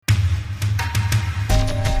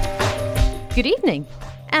Good evening,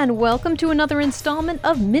 and welcome to another installment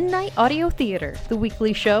of Midnight Audio Theater, the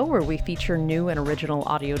weekly show where we feature new and original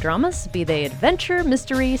audio dramas, be they adventure,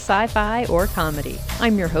 mystery, sci-fi, or comedy.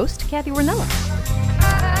 I'm your host, Kathy Ranella.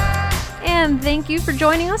 And thank you for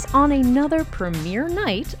joining us on another premiere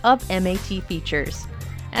night of MAT Features.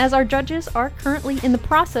 As our judges are currently in the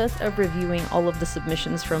process of reviewing all of the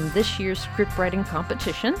submissions from this year's scriptwriting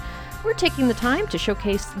competition, we're taking the time to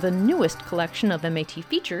showcase the newest collection of MAT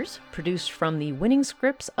features produced from the winning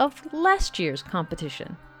scripts of last year's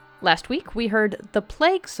competition. Last week, we heard The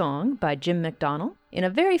Plague Song by Jim McDonnell in a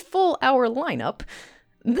very full hour lineup.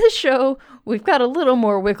 This show, we've got a little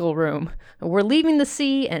more wiggle room. We're leaving the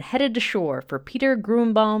sea and headed to shore for Peter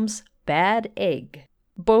Grunbaum's Bad Egg.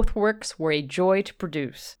 Both works were a joy to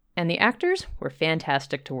produce, and the actors were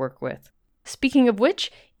fantastic to work with. Speaking of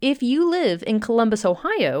which, if you live in Columbus,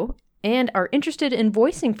 Ohio, and are interested in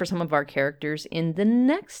voicing for some of our characters in the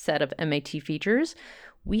next set of MAT features,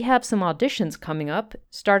 we have some auditions coming up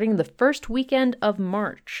starting the first weekend of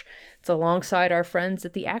March. It's alongside our friends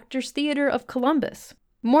at the Actors Theater of Columbus.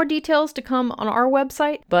 More details to come on our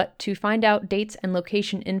website, but to find out dates and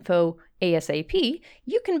location info ASAP,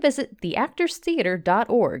 you can visit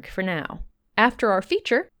theactorstheater.org for now. After our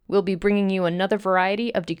feature, we'll be bringing you another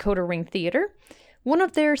variety of Decoder Ring Theater, one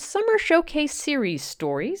of their Summer Showcase series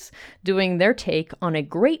stories, doing their take on a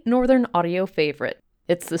great Northern audio favorite.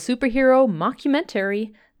 It's the superhero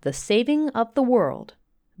mockumentary, The Saving of the World.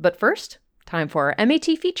 But first, time for our MAT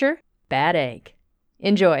feature, Bad Egg.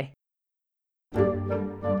 Enjoy!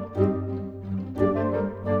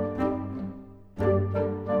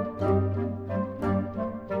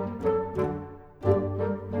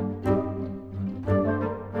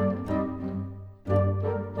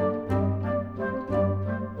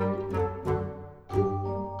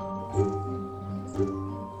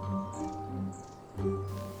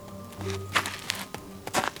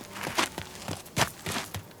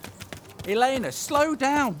 Elena, slow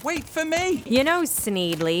down. Wait for me. You know,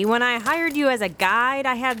 Sneedly, when I hired you as a guide,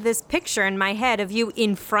 I had this picture in my head of you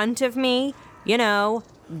in front of me. You know,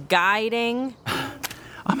 guiding.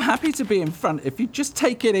 I'm happy to be in front if you just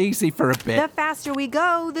take it easy for a bit. The faster we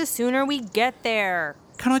go, the sooner we get there.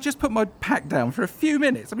 Can I just put my pack down for a few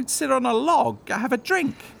minutes? I mean, sit on a log, have a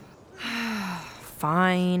drink.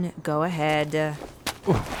 Fine, go ahead.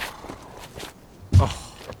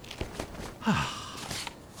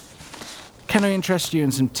 Can I interest you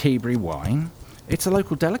in some Tilbury wine? It's a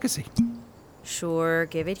local delicacy. Sure,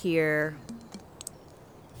 give it here.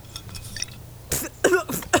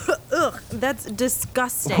 Ugh, that's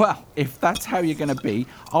disgusting. Well, if that's how you're going to be,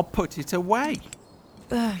 I'll put it away.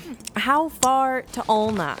 How far to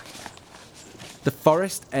Olna? The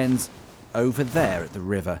forest ends over there at the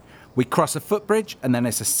river. We cross a footbridge and then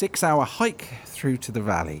it's a 6-hour hike through to the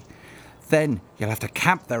valley. Then you'll have to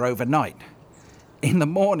camp there overnight. In the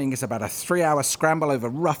morning, it's about a 3-hour scramble over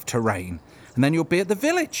rough terrain, and then you'll be at the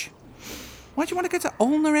village. Why do you want to go to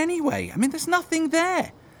Olna anyway? I mean, there's nothing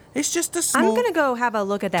there. It's just a small... I'm gonna go have a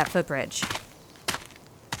look at that footbridge.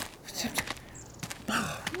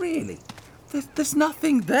 Really? There's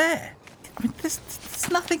nothing there. I mean, there's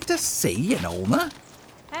nothing to see in Olna.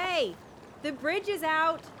 Hey, the bridge is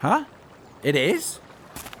out. Huh? It is?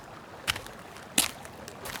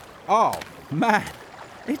 Oh, man.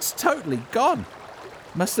 It's totally gone.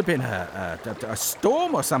 Must have been a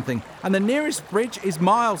storm or something, and the nearest bridge is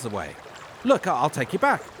miles away. Look, I'll take you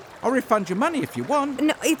back. I'll refund your money if you want.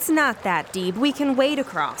 No, it's not that deep. We can wade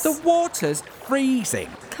across. The water's freezing.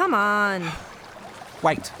 Come on.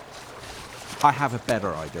 Wait. I have a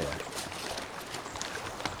better idea.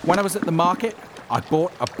 When I was at the market, I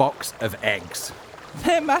bought a box of eggs.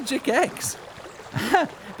 They're magic eggs.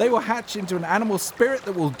 They will hatch into an animal spirit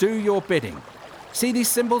that will do your bidding. See these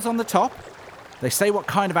symbols on the top? They say what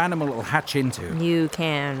kind of animal it will hatch into. You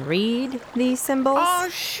can read these symbols? Oh,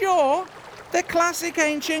 sure. They're classic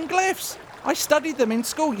ancient glyphs. I studied them in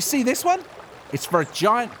school. You see this one? It's for a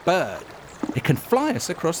giant bird. It can fly us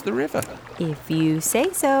across the river. If you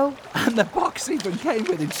say so. And the box even came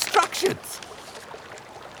with instructions.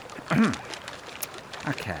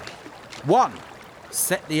 Okay. 1.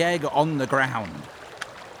 Set the egg on the ground.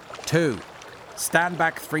 2. Stand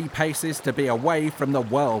back 3 paces to be away from the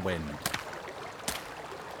whirlwind.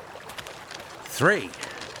 3.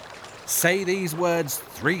 Say these words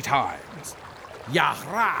 3 times.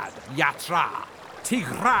 Yahrad Yatra.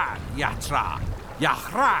 Tigrad Yatra.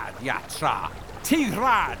 Yahrad Yatra.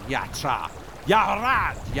 Tigrad Yatra.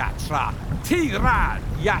 Yahrad Yatra. Tigrad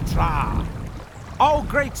Yatra. O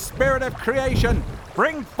great spirit of creation,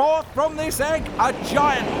 bring forth from this egg a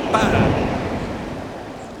giant bird.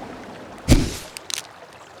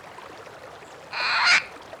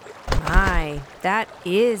 say, that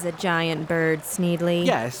is a giant bird, Sneedly.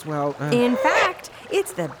 Yes, well... In fact,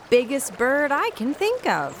 it's the biggest bird I can think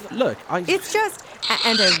of. Look, It's just,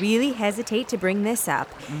 and I really hesitate to bring this up,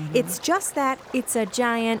 it's just that it's a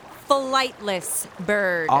giant flightless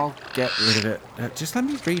bird. I'll get rid of it. Just let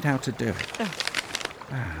me read how to do it.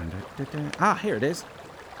 Here it is.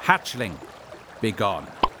 Hatchling, be gone.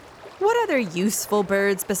 What other useful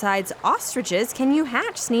birds besides ostriches can you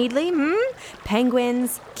hatch, Sneedly?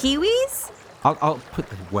 Penguins? Kiwis? I'll put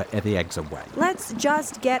the eggs away. Let's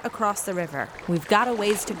just get across the river. We've got a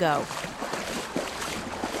ways to go.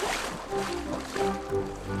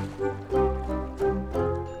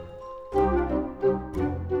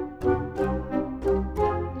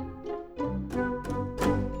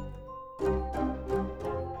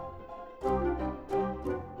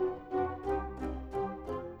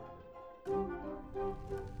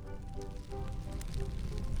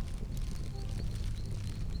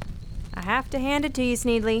 I have to hand it to you,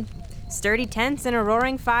 Sneedly. Sturdy tents and a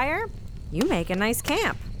roaring fire, you make a nice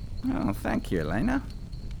camp. Oh, thank you, Elena.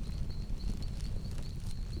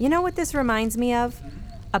 You know what this reminds me of?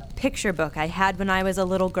 A picture book I had when I was a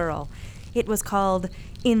little girl. It was called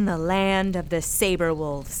In the Land of the Saber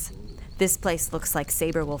Wolves. This place looks like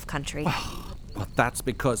saber wolf country. Well, that's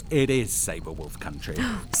because it is saber wolf country.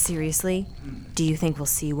 Seriously? Do you think we'll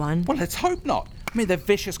see one? Well, let's hope not. I mean, they're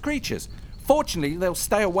vicious creatures. Fortunately, they'll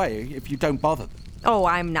stay away if you don't bother them. Oh,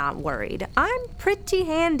 I'm not worried. I'm pretty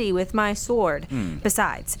handy with my sword.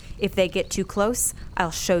 Besides, if they get too close,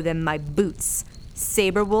 I'll show them my boots.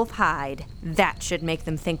 Saber wolf hide. That should make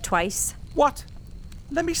them think twice. What?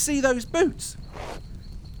 Let me see those boots.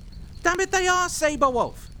 Damn it, they are saber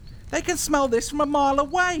wolf. They can smell this from a mile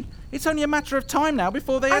away. It's only a matter of time now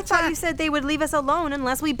before they attack. I thought you said they would leave us alone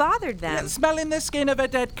unless we bothered them. Yeah, smelling the skin of a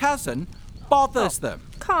dead cousin bothers them.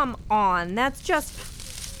 Come on, that's just...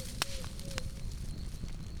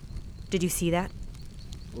 Did you see that?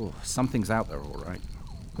 Oh, something's out there, all right.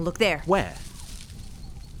 Look there. Where?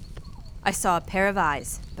 I saw a pair of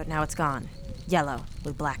eyes, but now it's gone. Yellow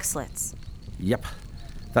with black slits. Yep,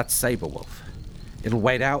 that's saber wolf. It'll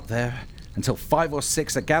wait out there until 5 or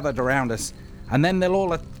 6 are gathered around us, and then they'll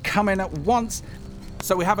all come in at once.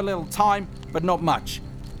 So we have a little time, but not much.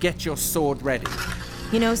 Get your sword ready.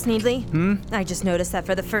 You know, Sneedly, I just noticed that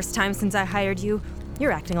for the first time since I hired you,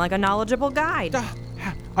 you're acting like a knowledgeable guide.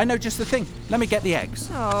 I know just the thing. Let me get the eggs.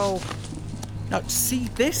 Oh. No, see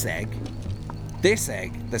this egg? This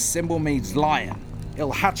egg, the symbol means lion.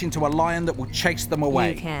 It'll hatch into a lion that will chase them away.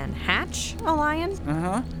 You can hatch a lion?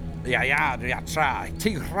 Uh-huh. Yayad yatra,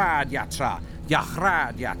 tigrad yatra,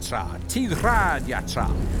 yahrad yatra, tigrad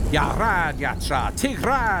yatra, yahrad yatra,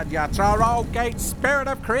 tigrad yatra, O great spirit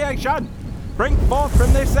of creation! Bring forth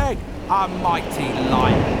from this egg a mighty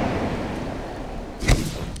lion.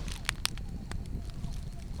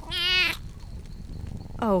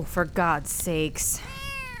 Oh, for God's sakes.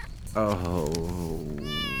 Oh.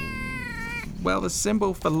 Well, the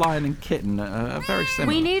symbol for lion and kitten are very similar.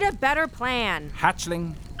 We need a better plan.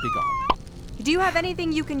 Hatchling, be gone. Do you have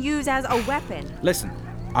anything you can use as a weapon? Listen,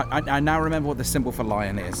 I now remember what the symbol for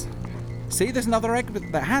lion is. See, there's another egg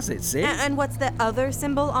that has it, see? And what's the other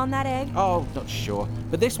symbol on that egg? Oh, not sure.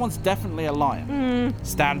 But this one's definitely a lion.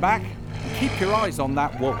 Stand back and keep your eyes on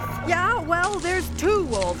that wolf. Yeah, well, there's 2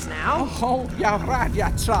 wolves now. Oh, Yahrad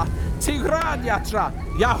Yatra, Tigrad Yatra,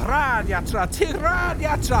 Yahrad Yatra, Tigrad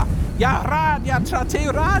Yatra, Yahrad Yatra,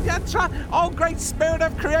 Tigrad Yatra. Oh, great spirit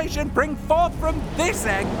of creation, bring forth from this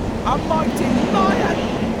egg a mighty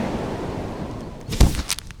lion.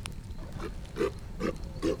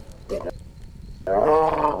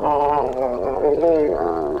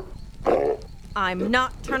 I'm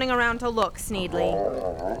not turning around to look, Sneedly.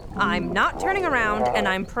 I'm not turning around, and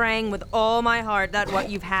I'm praying with all my heart that what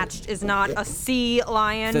you've hatched is not a sea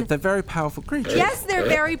lion. They're very powerful creatures. Yes, they're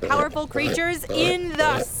very powerful creatures in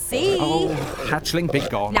the sea. Oh, hatchling, be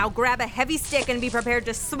gone. Now grab a heavy stick and be prepared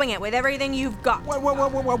to swing it with everything you've got.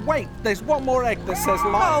 Wait. There's one more egg that says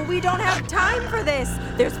lion. Oh, we don't have time for this.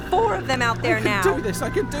 There's 4 of them out there now. I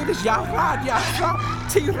can do this. Yahrad Yatra,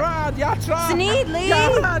 Tigrad Yatra. Sneedly!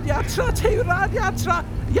 Yahrad Yatra, Tigrad Yatra,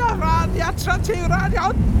 Yahrad Yatra, Tigrad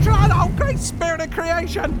Yatra. Oh, great spirit of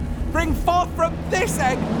creation, bring forth from this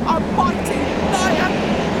egg a mighty lion.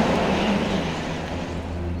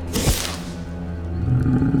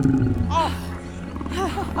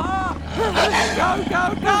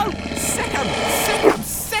 Go! Sick 'em!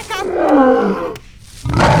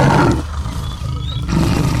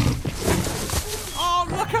 Oh,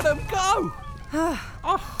 look at them go!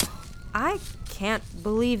 I can't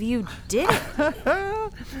believe you did it.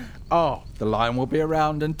 Oh, the lion will be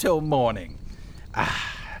around until morning.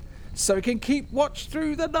 so we can keep watch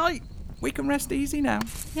through the night. We can rest easy now.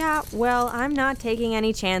 Yeah, well, I'm not taking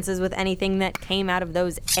any chances with anything that came out of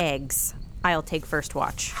those eggs. I'll take first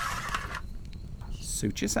watch.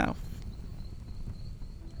 Suit yourself.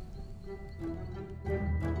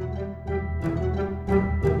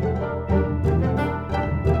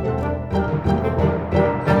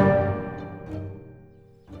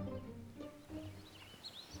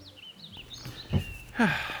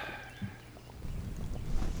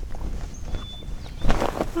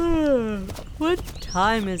 What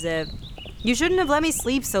time is it? You shouldn't have let me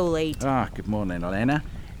sleep so late. Good morning, Elena.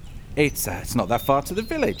 It's not that far to the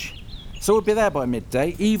village. So we'll be there by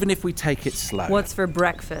midday, even if we take it slow. What's for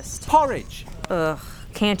breakfast? Porridge? Ugh,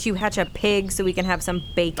 can't you hatch a pig so we can have some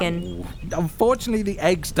bacon? Unfortunately, the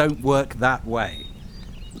eggs don't work that way.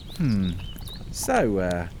 So,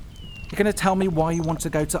 you're going to tell me why you want to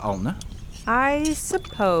go to Ulna? I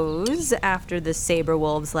suppose after the saber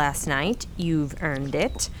wolves last night, you've earned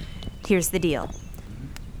it. Here's the deal.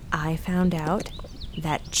 I found out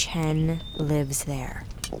that Chen lives there.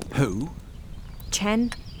 Who?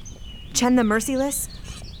 Chen? Chen the Merciless?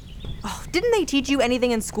 Oh, didn't they teach you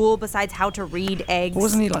anything in school besides how to read eggs?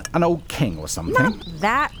 Wasn't he like an old king or something? Not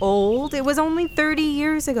that old. It was only 30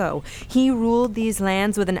 years ago. He ruled these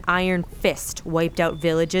lands with an iron fist, wiped out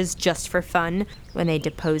villages just for fun. When they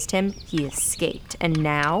deposed him, he escaped, and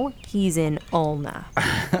now he's in Ulna.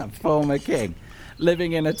 Former king,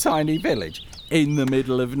 living in a tiny village in the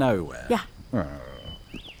middle of nowhere. Yeah.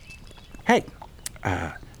 Hey,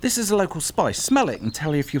 this is a local spice. Smell it and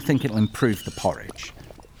tell you if you think it'll improve the porridge.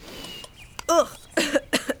 Ugh.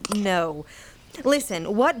 No.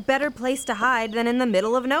 Listen, what better place to hide than in the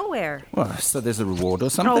middle of nowhere? Well, so there's a reward or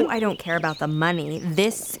something? Oh, I don't care about the money.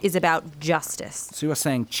 This is about justice. So you're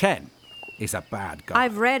saying Chen is a bad guy?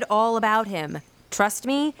 I've read all about him. Trust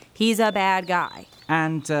me, he's a bad guy.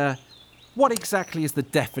 And, what exactly is the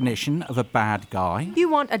definition of a bad guy? You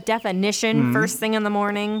want a definition first thing in the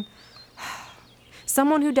morning?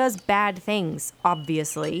 Someone who does bad things,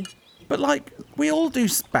 obviously. But, like, we all do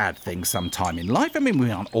bad things sometime in life. I mean, we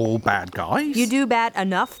aren't all bad guys. You do bad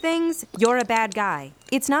enough things, you're a bad guy.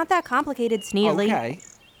 It's not that complicated, Sneedly. Okay.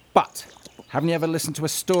 But haven't you ever listened to a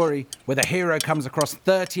story where the hero comes across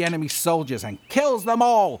 30 enemy soldiers and kills them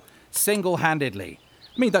all single-handedly?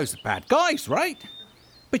 I mean, those are bad guys, right?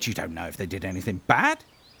 But you don't know if they did anything bad.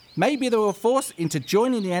 Maybe they were forced into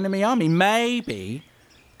joining the enemy army. Maybe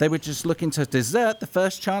they were just looking to desert the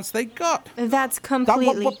first chance they got. That's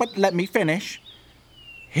completely... But let me finish.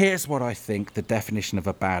 Here's what I think the definition of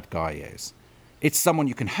a bad guy is. It's someone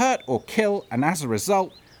you can hurt or kill, and as a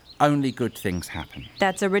result, only good things happen.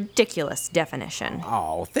 That's a ridiculous definition.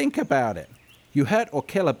 Oh, think about it. You hurt or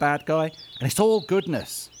kill a bad guy, and it's all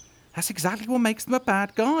goodness. That's exactly what makes them a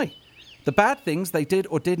bad guy. The bad things they did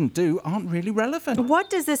or didn't do aren't really relevant.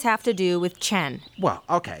 What does this have to do with Chen? Well,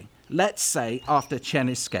 okay. Let's say after Chen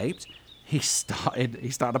escaped, he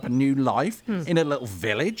started up a new life in a little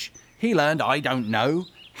village. He learned, I don't know,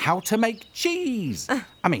 how to make cheese.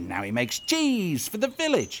 I mean, now he makes cheese for the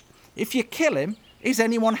village. If you kill him, is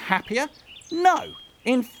anyone happier? No.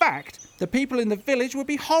 In fact, the people in the village would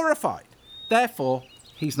be horrified. Therefore,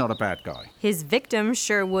 he's not a bad guy. His victims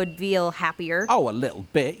sure would feel happier. Oh, a little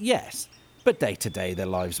bit, yes. But day to day, their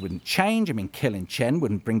lives wouldn't change. I mean, killing Chen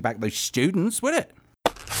wouldn't bring back those students, would it?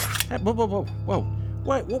 Whoa.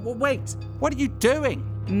 Wait. What are you doing?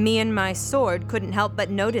 Me and my sword couldn't help but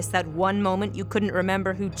notice that one moment you couldn't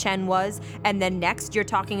remember who Chen was, and then next you're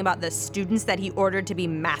talking about the students that he ordered to be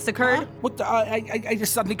massacred? Huh? What? I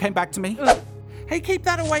just suddenly came back to me. Hey, keep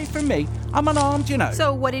that away from me. I'm unarmed, you know.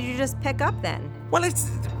 So what did you just pick up then? Well,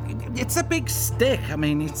 it's a big stick. I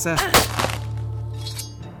mean, it's a...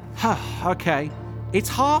 Okay. It's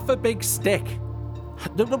half a big stick.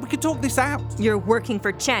 We can talk this out. You're working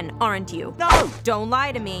for Chen, aren't you? No! Don't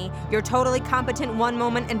lie to me. You're totally competent one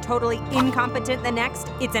moment and totally incompetent the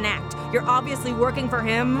next. It's an act. You're obviously working for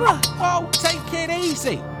him. Oh, take it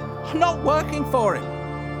easy. I'm not working for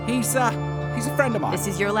him. He's a friend of mine. This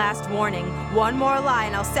is your last warning. One more lie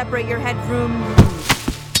and I'll separate your head from...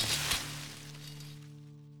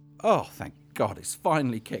 Oh, thank God, it's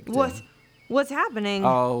finally kicked in. What's happening?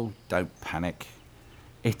 Oh, don't panic.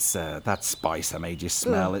 It's that spice I made you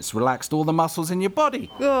smell. It's relaxed all the muscles in your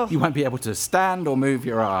body. Ugh. You won't be able to stand or move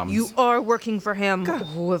your arms. You are working for him.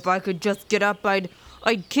 Oh, if I could just get up, I'd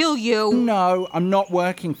kill you. No, I'm not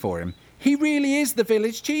working for him. He really is the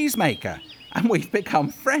village cheesemaker, and we've become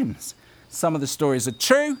friends. Some of the stories are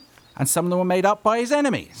true, and some of them were made up by his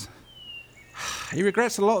enemies. He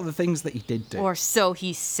regrets a lot of the things that he did do. Or so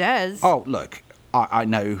he says. Oh, look, I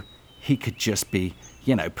know he could just be,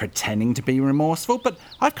 pretending to be remorseful, but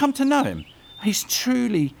I've come to know him. He's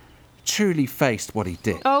truly faced what he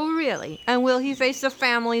did. Oh, really? And will he face the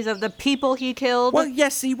families of the people he killed? Well,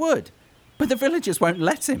 yes, he would. But the villagers won't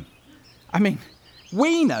let him. I mean,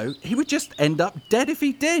 we know he would just end up dead if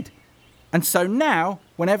he did. And so now,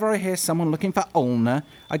 whenever I hear someone looking for Ulna,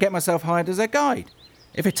 I get myself hired as a guide.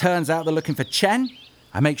 If it turns out they're looking for Chen,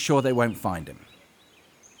 I make sure they won't find him.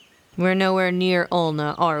 We're nowhere near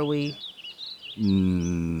Ulna, are we?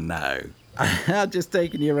 No. I'm just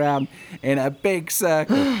taking you around in a big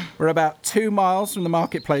circle. We're about 2 miles from the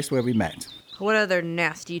marketplace where we met. What other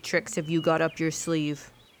nasty tricks have you got up your sleeve?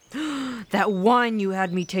 That wine you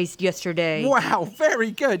had me taste yesterday. Wow,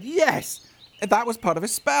 very good, yes. That was part of a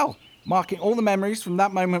spell, marking all the memories from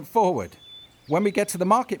that moment forward. When we get to the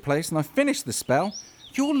marketplace and I finish the spell,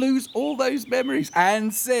 you'll lose all those memories.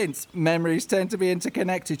 And since memories tend to be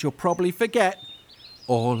interconnected, you'll probably forget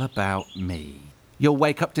all about me. You'll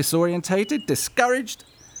wake up disorientated, discouraged,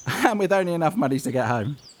 and with only enough money to get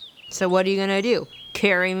home. So what are you gonna do?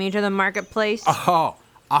 Carry me to the marketplace? Oh,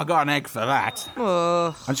 I got an egg for that.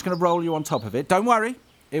 Oh. I'm just going to roll you on top of it. Don't worry,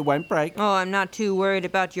 it won't break. Oh, I'm not too worried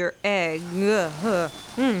about your egg.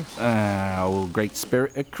 Oh, great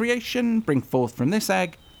spirit of creation, bring forth from this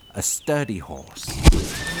egg a sturdy horse.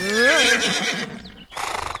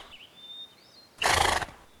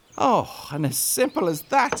 Oh, and as simple as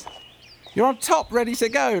that. You're on top, ready to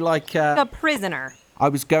go, like... A prisoner. I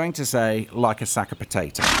was going to say, like a sack of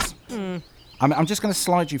potatoes. I'm just going to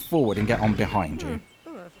slide you forward and get on behind you.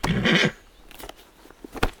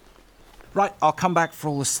 Right, I'll come back for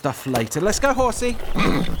all the stuff later. Let's go, horsey.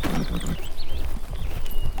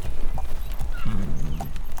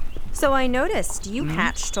 So I noticed you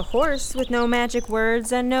hatched a horse with no magic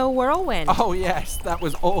words and no whirlwind. Oh, yes, that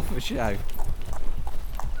was all for show.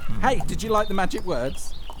 Hey, did you like the magic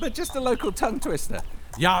words? But just a local tongue twister.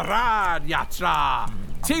 Yarad Yatra,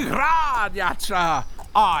 Tigrad Yatra,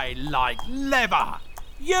 I like liver.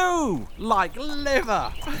 You like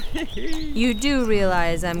liver. You do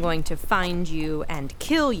realize I'm going to find you and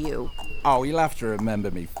kill you. Oh, you'll have to remember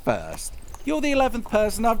me first. You're the 11th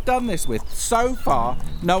person I've done this with. So far,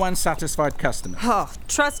 no unsatisfied customers. Oh,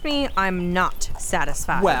 trust me, I'm not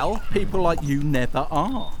satisfied. Well, people like you never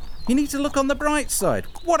are. You need to look on the bright side.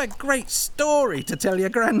 What a great story to tell your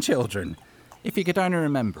grandchildren. If you could only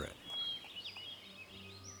remember it.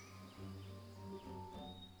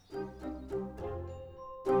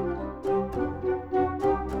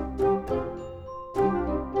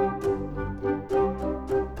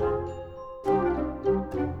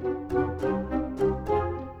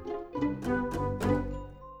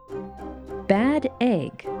 Bad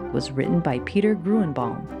Egg was written by Peter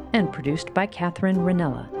Gruenbaum and produced by Catherine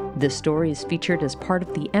Ranella. This story is featured as part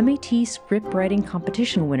of the MAT Scriptwriting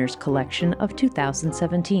Competition Winners Collection of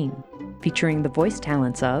 2017, featuring the voice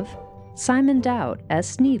talents of Simon Dowd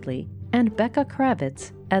as Sneedley and Becca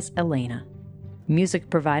Kravitz as Elena. Music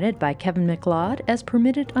provided by Kevin MacLeod as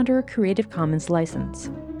permitted under a Creative Commons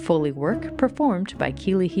license. Foley work performed by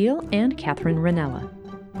Keely Heel and Catherine Ranella.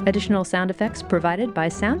 Additional sound effects provided by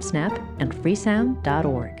SoundSnap and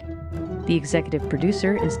freesound.org. The executive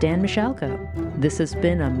producer is Dan Michalko. This has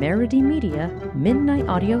been a Merity Media Midnight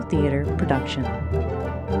Audio Theater production.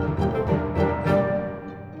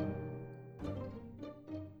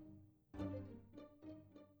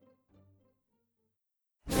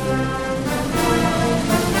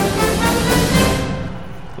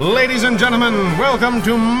 Ladies and gentlemen, welcome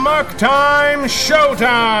to Mark Time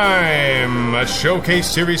Showtime, a showcase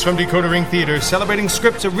series from Decoder Ring Theater celebrating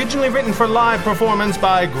scripts originally written for live performance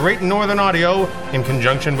by Great Northern Audio in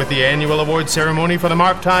conjunction with the annual award ceremony for the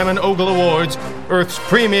Mark Time and Ogle Awards, Earth's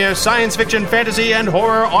premier science fiction, fantasy, and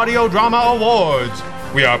horror audio drama awards.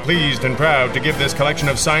 We are pleased and proud to give this collection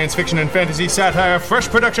of science fiction and fantasy satire fresh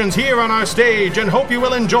productions here on our stage and hope you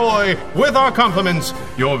will enjoy, with our compliments,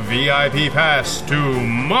 your VIP pass to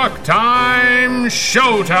Mark Time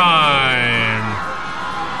Showtime.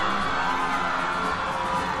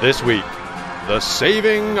 This week, The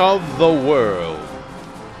Saving of the World.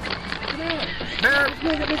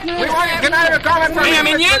 Can I have a comment from Mia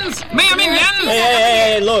Minions? Mia Minions!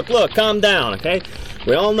 Hey, look, calm down, okay?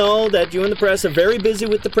 We all know that you and the press are very busy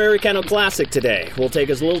with the Prairie Cano Classic today. We'll take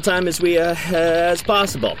as little time as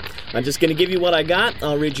possible. I'm just going to give you what I got.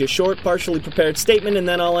 I'll read you a short, partially prepared statement, and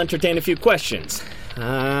then I'll entertain a few questions.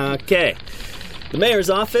 Okay. The mayor's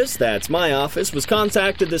office, that's my office, was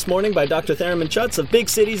contacted this morning by Dr. Theraman Chutz of Big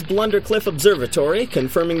City's Blundercliff Observatory,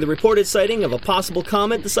 confirming the reported sighting of a possible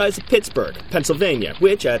comet the size of Pittsburgh, Pennsylvania,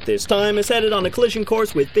 which at this time is headed on a collision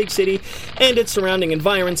course with Big City and its surrounding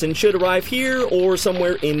environs and should arrive here or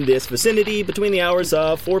somewhere in this vicinity between the hours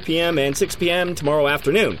of 4 p.m. and 6 p.m. tomorrow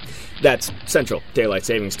afternoon. That's Central Daylight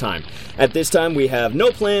Savings Time. At this time, we have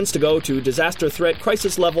no plans to go to disaster threat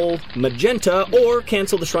crisis level Magenta or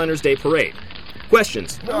cancel the Shriners Day Parade.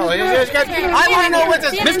 Questions? I want to know what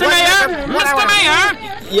this... Mr. Mayor! Mr. Mayor!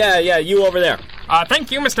 Yeah, you over there.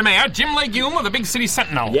 Thank you, Mr. Mayor. Jim Legume of the Big City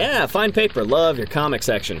Sentinel. Yeah, fine paper. Love your comic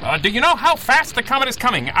section. Do you know how fast the comet is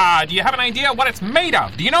coming? Do you have an idea what it's made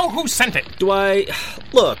of? Do you know who sent it?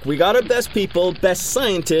 Look, we got our best people, best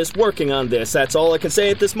scientists working on this. That's all I can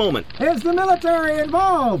say at this moment. Is the military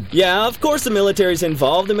involved? Yeah, of course the military's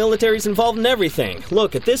involved. The military's involved in everything.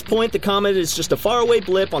 Look, at this point, the comet is just a faraway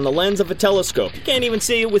blip on the lens of a telescope. You can't even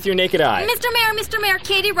see it with your naked eye. Mr. Mayor,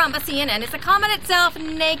 Katie Rumba, CNN. Is the comet itself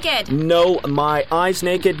naked? No, my eye's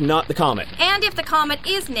naked, not the comet. And if the comet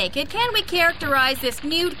is naked, can we characterize this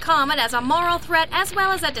nude comet as a moral threat as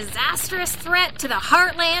well as a disastrous threat to the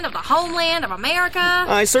heartland of the homeland of America?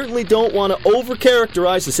 I certainly don't want to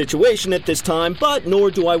overcharacterize the situation at this time, but nor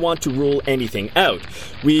do I want to rule anything out.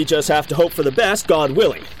 We just have to hope for the best, God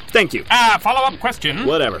willing. Thank you. Follow-up question.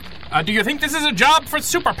 Whatever. Do you think this is a job for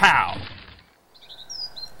Super Pal?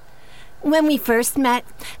 When we first met,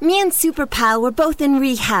 me and Super Pal were both in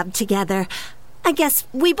rehab together. I guess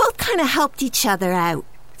we both kind of helped each other out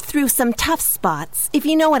through some tough spots, if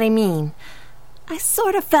you know what I mean. I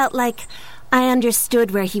sort of felt like I understood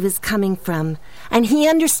where he was coming from, and he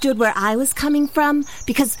understood where I was coming from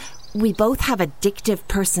because we both have addictive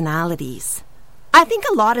personalities. I think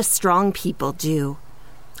a lot of strong people do.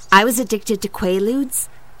 I was addicted to Quaaludes,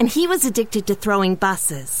 and he was addicted to throwing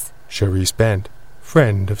buses. Charisse Bent,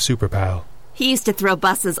 friend of Super Pal. He used to throw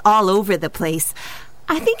buses all over the place.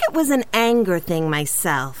 I think it was an anger thing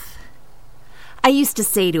myself. I used to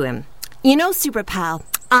say to him, you know, Super Pal,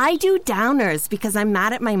 I do downers because I'm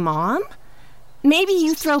mad at my mom. Maybe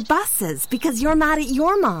you throw buses because you're mad at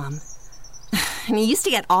your mom. And he used to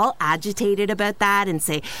get all agitated about that and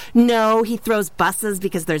say, no, he throws buses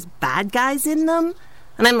because there's bad guys in them.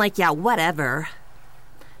 And I'm like, yeah, whatever.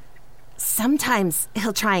 Sometimes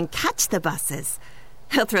he'll try and catch the buses.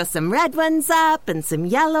 He'll throw some red ones up and some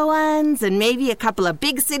yellow ones and maybe a couple of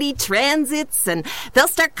big city transits, and they'll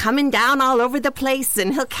start coming down all over the place,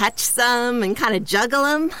 and he'll catch some and kind of juggle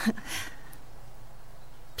them.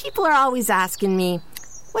 People are always asking me,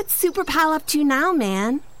 what's Super Pal up to now,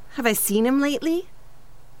 man? Have I seen him lately?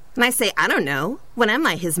 And I say, I don't know. When am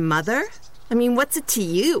I, his mother? I mean, what's it to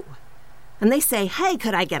you? And they say, hey,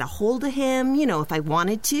 could I get a hold of him, you know, if I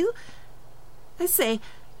wanted to? I say,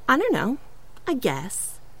 I don't know. I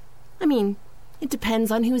guess. I mean, it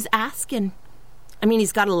depends on who's asking. I mean,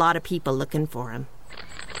 he's got a lot of people looking for him.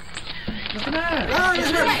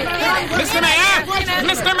 Mr. Mayor!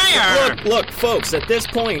 Mr. Mayor! Look, folks, at this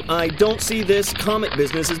point, I don't see this comet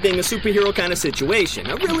business as being a superhero kind of situation.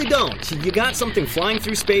 I really don't. You got something flying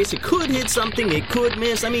through space, it could hit something, it could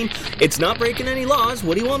miss. I mean, it's not breaking any laws.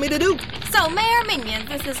 What do you want me to do? So, Mayor Minions,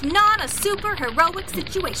 this is not a super heroic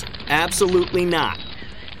situation. Absolutely not.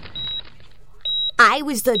 I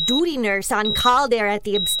was the duty nurse on call there at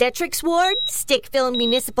the obstetrics ward, Stickville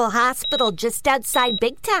Municipal Hospital, just outside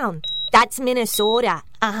Big Town. That's Minnesota.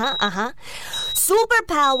 Super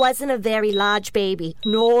Pal wasn't a very large baby.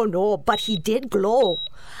 No, but he did glow.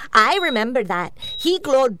 I remember that. He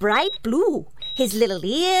glowed bright blue. His little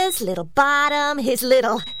ears, little bottom, his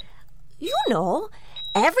little... You know,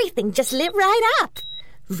 everything just lit right up.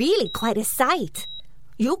 Really quite a sight.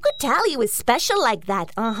 You could tell he was special like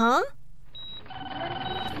that,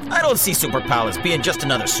 I don't see Super Pal as being just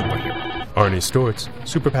another superhero. Arnie Stortz,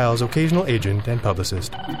 Super Pal's occasional agent and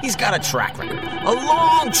publicist. He's got a track record, a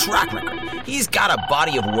long track record. He's got a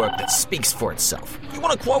body of work that speaks for itself. You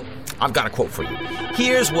want a quote? I've got a quote for you.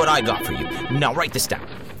 Here's what I got for you. Now write this down.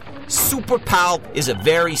 Super Pal is a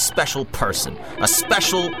very special person, a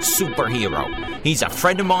special superhero. He's a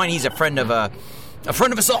friend of mine. He's a friend of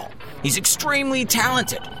us all. He's extremely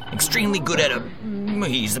talented, extremely good at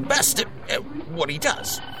he's the best at what he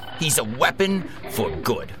does. He's a weapon for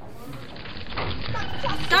good.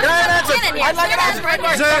 The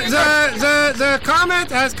comet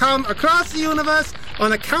has come across the universe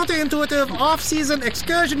on a counterintuitive off-season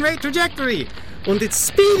excursion rate trajectory. And it's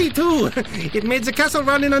speedy, too. It made the Kessel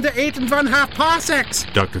run in under 8 1/2 parsecs.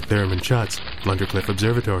 Dr. Thurman Schatz, Blundercliff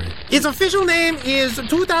Observatory. Its official name is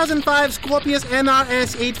 2005 Scorpius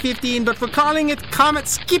NRS 815, but we're calling it Comet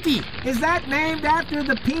Skippy. Is that named after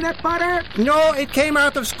the peanut butter? No, it came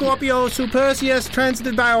out of Scorpio. Perseus,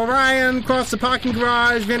 transited by Orion, crossed the parking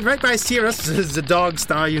garage, went right by Sirius, the dog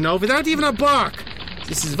star, you know, without even a bark.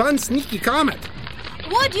 This is one sneaky comet.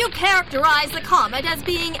 Would you characterize the comet as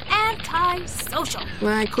being antisocial?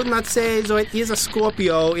 Well, I could not say, though it is a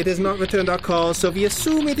Scorpio. It has not returned our calls, so we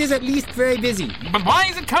assume it is at least very busy. But why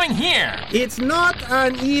is it coming here? It's not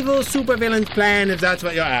an evil supervillain's plan, if that's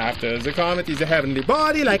what you're after. The comet is a heavenly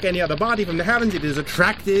body. Like any other body from the heavens, it is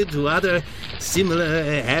attracted to other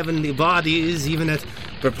similar heavenly bodies, even at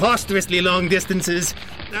preposterously long distances.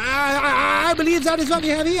 I believe that is what we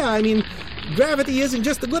have here. I mean, gravity isn't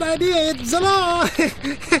just a good idea, it's a law.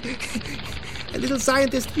 A little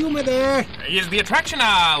scientist humor there. Is the attraction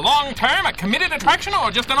a long-term, a committed attraction, or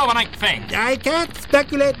just an overnight thing? I can't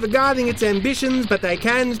speculate regarding its ambitions, but I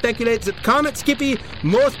can speculate that Comet Skippy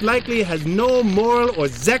most likely has no moral or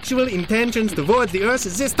sexual intentions towards the Earth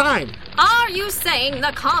at this time. Are you saying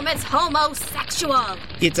the comet's homosexual?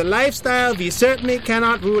 It's a lifestyle we certainly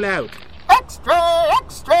cannot rule out. Extra,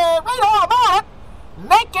 extra, read all about it.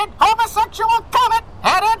 Naked homosexual comet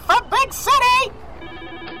headed for Big City!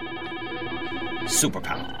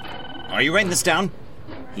 Superpower. Are you writing this down?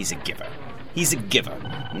 He's a giver. He's a giver,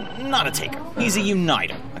 not a taker. He's a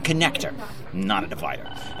uniter, a connector, not a divider,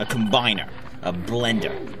 a combiner, a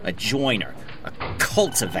blender, a joiner, a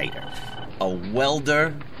cultivator, a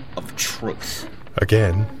welder of truth.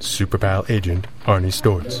 Again, Superpal agent Arnie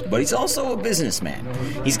Stortz. But he's also a businessman.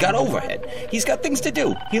 He's got overhead. He's got things to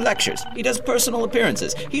do. He lectures. He does personal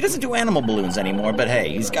appearances. He doesn't do animal balloons anymore, but hey,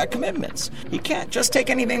 he's got commitments. He can't just take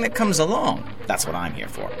anything that comes along. That's what I'm here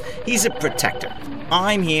for. He's a protector.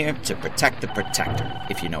 I'm here to protect the protector,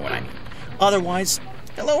 if you know what I mean. Otherwise,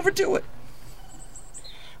 he'll overdo it.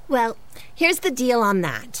 Well, here's the deal on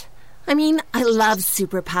that. I mean, I love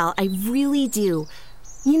Superpal. I really do.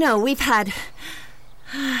 You know, we've had...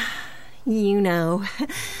 You know.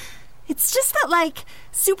 It's just that, like,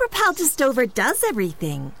 Superpal just overdoes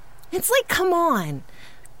everything. It's like, come on.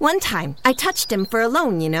 One time, I touched him for a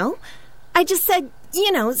loan, you know? I just said,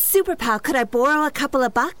 you know, Superpal, could I borrow a couple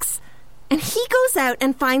of bucks? And he goes out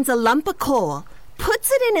and finds a lump of coal,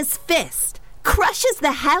 puts it in his fist, crushes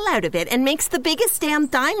the hell out of it, and makes the biggest damn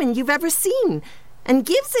diamond you've ever seen, and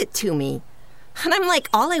gives it to me. And I'm like,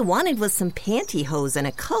 all I wanted was some pantyhose and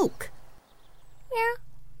a Coke. Meow.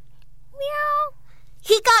 Meow.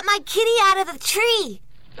 He got my kitty out of the tree.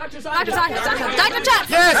 Dr. Chuck!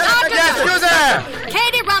 Yes,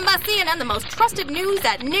 Katie Rumba, CNN, the most trusted news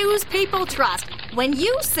that news people trust. When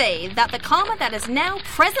you say that the comet that is now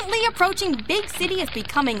presently approaching Big City is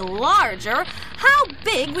becoming larger, how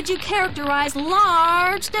big would you characterize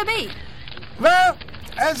large to be? Well,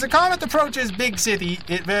 as the comet approaches Big City,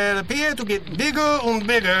 it will appear to get bigger and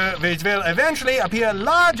bigger, which will eventually appear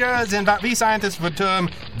larger than what we scientists would term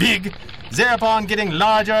big, thereupon getting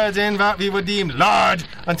larger than what we would deem large,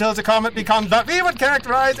 until the comet becomes what we would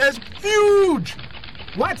characterize as huge.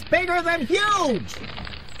 What's bigger than huge?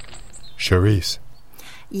 Charisse.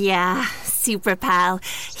 Yeah, Superpal.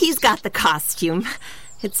 He's got the costume.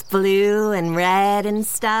 It's blue and red and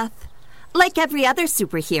stuff. Like every other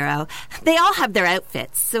superhero, they all have their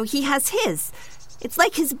outfits, so he has his. It's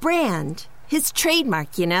like his brand, his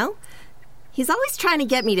trademark, you know? He's always trying to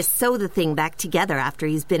get me to sew the thing back together after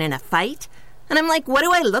he's been in a fight. And I'm like, what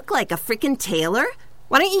do I look like, a freaking tailor?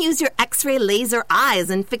 Why don't you use your X-ray laser eyes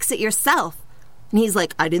and fix it yourself? And he's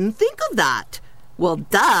like, I didn't think of that. Well,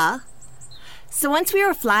 duh. So once we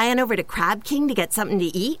were flying over to Crab King to get something to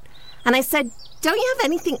eat, and I said, don't you have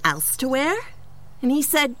anything else to wear? And he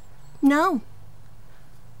said, no.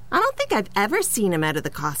 I don't think I've ever seen him out of the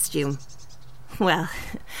costume. Well,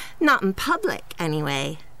 not in public,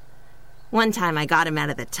 anyway. One time I got him out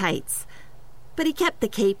of the tights, but he kept the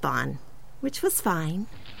cape on, which was fine.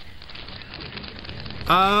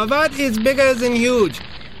 What is bigger than huge?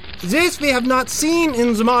 This we have not seen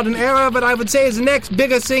in the modern era, but I would say the next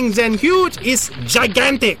biggest thing than huge is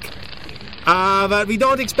gigantic. But we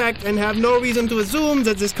don't expect and have no reason to assume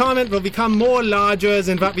that this comet will become more larger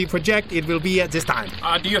than what we project it will be at this time.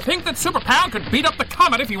 Do you think that Superpal could beat up the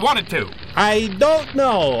comet if he wanted to? I don't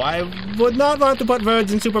know. I would not want to put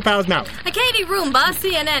words in Superpal's mouth. Katie Roomba,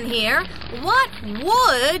 CNN here. What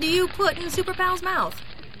would you put in Superpal's mouth?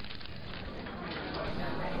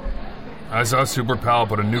 I saw Superpal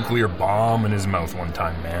put a nuclear bomb in his mouth one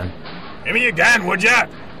time, man. Give me a gun, would ya?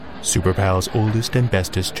 Superpal's oldest and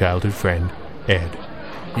bestest childhood friend, Ed.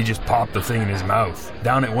 He just popped the thing in his mouth.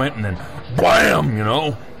 Down it went, and then blam, you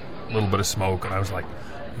know? A little bit of smoke, and I was like,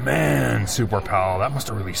 man, Super Pal, that must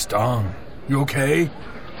have really stung. You okay?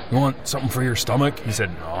 You want something for your stomach? He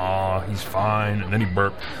said, no, he's fine. And then he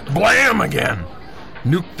burped. Blam again!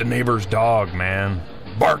 Nuked the neighbor's dog, man.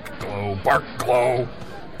 Bark, glow, bark, glow,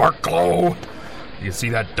 bark, glow. You could see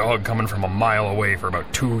that dog coming from a mile away for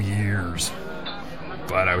about 2 years.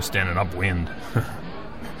 Glad I was standing upwind.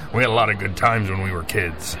 We had a lot of good times when we were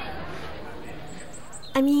kids.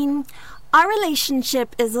 I mean, our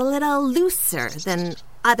relationship is a little looser than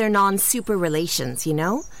other non-super relations, you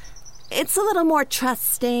know? It's a little more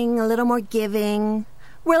trusting, a little more giving.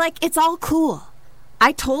 We're like, it's all cool.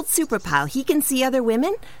 I told Super Pal he can see other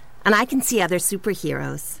women, and I can see other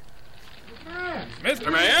superheroes.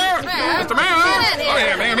 Mr. Mayor! Mr. Mayor! Oh,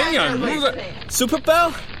 yeah, Mayor Minion. Who's it? Super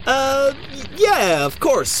Pal? Yeah, of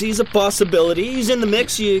course. He's a possibility. He's in the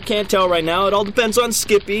mix. You can't tell right now. It all depends on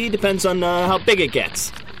Skippy. Depends on how big it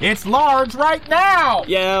gets. It's large right now!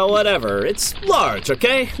 Yeah, whatever. It's large,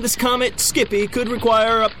 okay? This comet, Skippy, could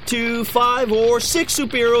require up to 5 or 6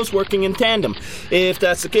 superheroes working in tandem. If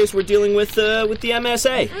that's the case, we're dealing with the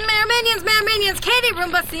MSA. Mayor Minions, Katie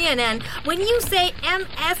Roomba CNN. When you say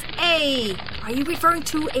MSA, are you referring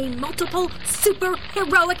to a multiple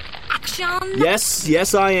superheroic action?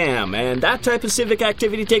 Yes, I am. And that type of civic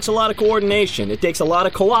activity takes a lot of coordination. It takes a lot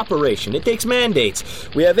of cooperation. It takes mandates.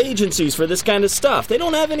 We have agencies for this kind of stuff. They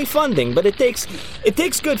don't have any funding, but it takes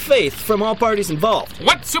good faith from all parties involved.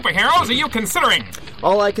 What superheroes are you considering?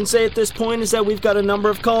 All I can say at this point is that we've got a number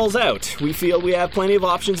of calls out. We feel we have plenty of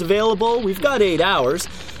options available. We've got 8 hours.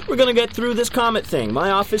 We're going to get through this comet thing.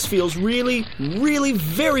 My office feels really, really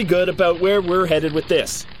very good about where we're headed with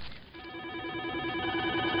this.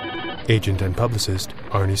 Agent and publicist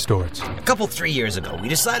Arnie Stortz. A couple 3 years ago, we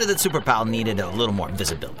decided that Super Pal needed a little more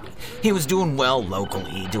visibility. He was doing well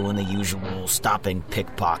locally, doing the usual stopping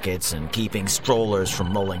pickpockets and keeping strollers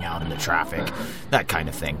from rolling out into traffic, that kind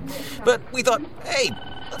of thing. But we thought, hey,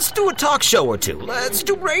 let's do a talk show or two. Let's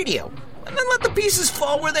do radio. And then let the pieces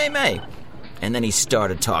fall where they may. And then he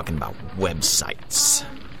started talking about websites.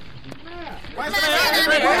 Does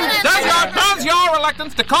your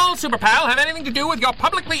reluctance to call Super Pal have anything to do with your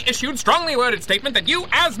publicly issued, strongly worded statement that you,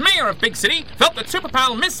 as mayor of Big City, felt that Super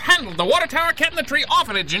Pal mishandled the Water Tower Cat in the Tree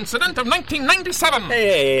orphanage incident of 1997?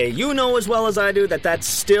 Hey, you know as well as I do that that's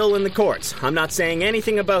still in the courts. I'm not saying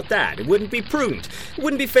anything about that. It wouldn't be prudent. It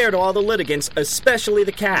wouldn't be fair to all the litigants, especially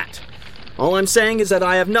the cat. All I'm saying is that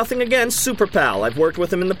I have nothing against Super Pal. I've worked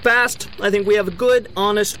with him in the past. I think we have a good,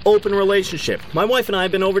 honest, open relationship. My wife and I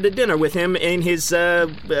have been over to dinner with him in his,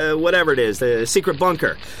 whatever it is, the secret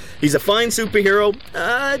bunker. He's a fine superhero.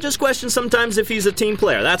 I just question sometimes if he's a team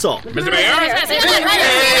player, that's all. Mr. Mayor?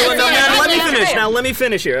 Hey, no, man, let me finish. Now, let me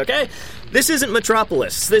finish here, okay? This isn't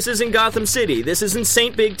Metropolis. This isn't Gotham City. This isn't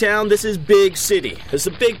St. Big Town. This is Big City. It's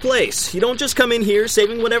a big place. You don't just come in here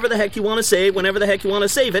saving whatever the heck you want to save, whenever the heck you want to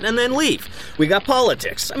save it, and then leave. We got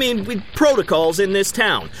politics. I mean, we protocols in this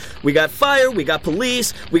town. We got fire, we got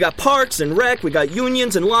police, we got parks and rec, we got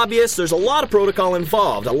unions and lobbyists. There's a lot of protocol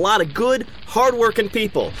involved. A lot of good, hard-working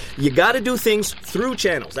people. You gotta do things through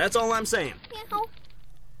channels. That's all I'm saying.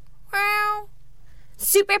 Wow.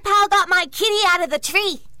 Super Pal got my kitty out of the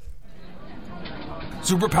tree.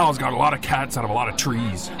 Super Pal's got a lot of cats out of a lot of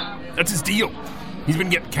trees. That's his deal. He's been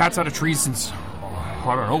getting cats out of trees since,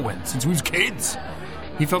 I don't know when, since we was kids.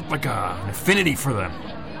 He felt like an affinity for them.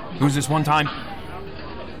 There was this one time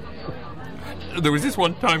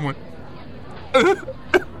when...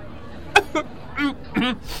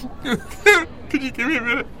 Could you give me a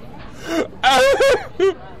minute?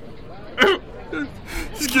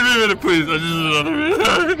 Just give me a minute, please. I just another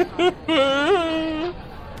minute.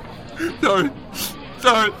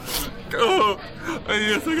 Sorry. Oh, I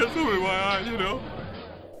guess I got something in my eye, you know.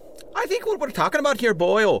 I think what we're talking about here,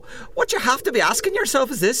 boyo, what you have to be asking yourself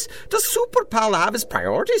is this: does Super Pal have his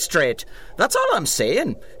priorities straight? That's all I'm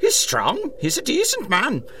saying. He's strong. He's a decent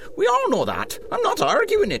man. We all know that. I'm not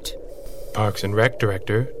arguing it. Parks and Rec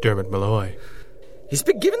Director Dermot Malloy. He's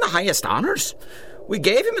been given the highest honours. We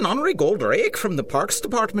gave him an honorary gold rake from the Parks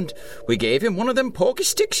Department. We gave him one of them pokey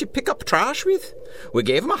sticks you pick up trash with. We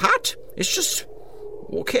gave him a hat. It's just...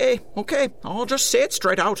 Okay, I'll just say it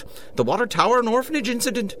straight out. The Water Tower and Orphanage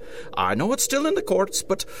incident. I know it's still in the courts,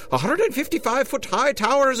 but a 155-foot-high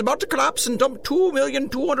tower is about to collapse and dump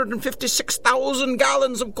 2,256,000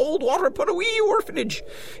 gallons of cold water upon a wee orphanage.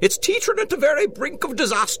 It's teetering at the very brink of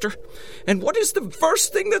disaster. And what is the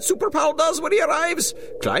first thing that Super Pal does when he arrives?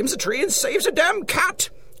 Climbs a tree and saves a damn cat.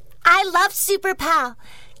 I love Super Pal.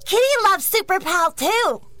 Kitty loves Super Pal,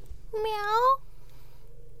 too. Meow.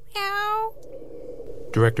 Meow.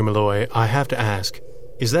 Director Malloy, I have to ask,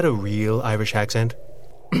 is that a real Irish accent?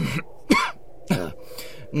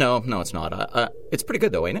 No, it's not. It's pretty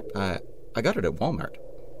good, though, ain't it? I got it at Walmart.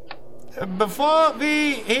 Before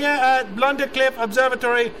we here at Blundercliff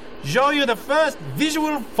Observatory show you the first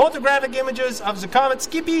visual photographic images of the comet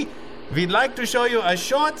Skippy, we'd like to show you a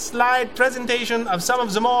short slide presentation of some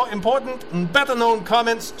of the more important and better-known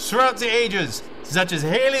comets throughout the ages, such as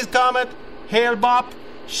Halley's Comet, Hale-Bopp,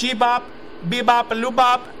 She-Bop, Bebop,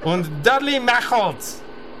 Lubop, and Dudley-Machholz.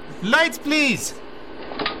 Lights, please.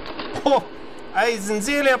 Oh, I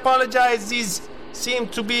sincerely apologize. These seem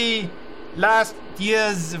to be last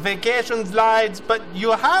year's vacation slides, but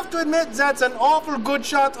you have to admit that's an awful good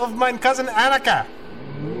shot of my cousin Annika.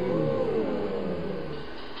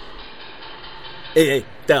 Hey,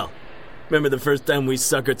 Del. Remember the first time we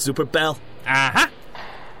suckered Super Pal? Uh-huh.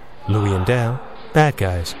 Louis and Del, bad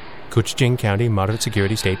guys. Couchiching County Moderate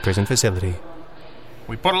Security State Prison Facility.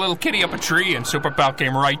 We put a little kitty up a tree and Super Pal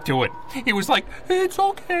came right to it. He was like, "It's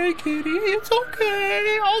okay, kitty, it's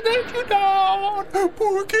okay. I'll take you down.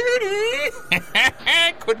 Poor kitty."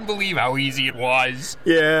 Couldn't believe how easy it was.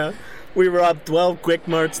 Yeah, we robbed 12 Quick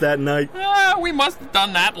Marts that night. We must have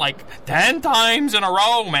done that like 10 times in a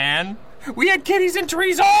row, man. We had kitties in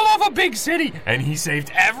trees all over Big City, and he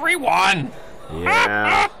saved everyone.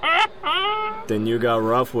 Yeah. Then you got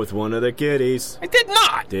rough with one of the kitties. I did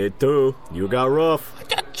not. Did too. You got rough.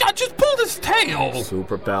 I just pulled his tail.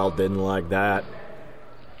 Super Pal didn't like that.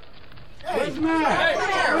 Where's the mayor?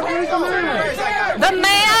 The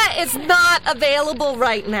mayor is not available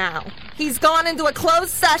right now. He's gone into a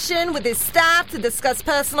closed session with his staff to discuss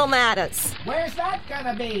personal matters. Where's that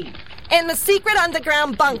gonna be? In the secret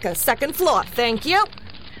underground bunker, 2nd floor. Thank you.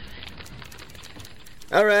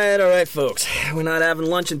 All right, folks. We're not having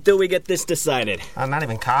lunch until we get this decided. Not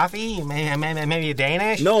even coffee? Maybe a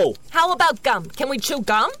Danish? No. How about gum? Can we chew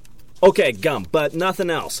gum? Okay, gum, but nothing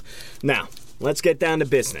else. Now, let's get down to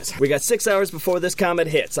business. We got 6 hours before this comet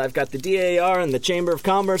hits. I've got the DAR and the Chamber of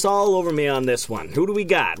Commerce all over me on this one. Who do we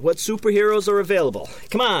got? What superheroes are available?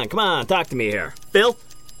 Come on, talk to me here. Phil?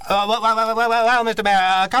 Well, Mr.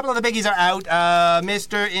 Mayor, a couple of the biggies are out.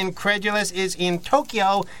 Mr. Incredulous is in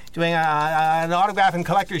Tokyo doing an autograph and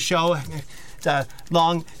collector's show. It's a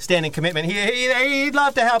long-standing commitment. He'd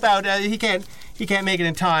love to help out. He can't make it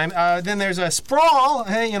in time. Then there's a Sprawl,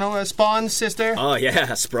 Spawn's sister. Oh,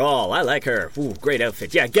 yeah, Sprawl. I like her. Ooh, great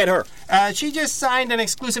outfit. Yeah, get her. She just signed an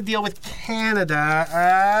exclusive deal with Canada.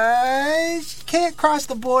 She can't cross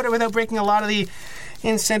the border without breaking a lot of the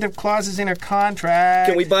incentive clauses in her contract.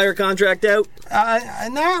 Can we buy her contract out?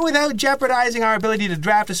 Not without jeopardizing our ability to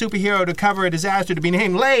draft a superhero to cover a disaster to be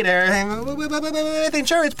named later. With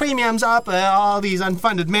insurance premiums up, all these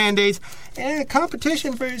unfunded mandates,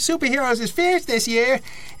 competition for superheroes is fierce this year.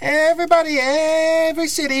 Every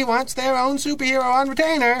city wants their own superhero on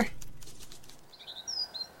retainer.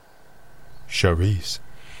 Charisse.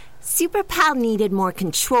 Super Pal needed more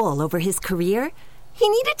control over his career. He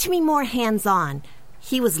needed to be more hands-on.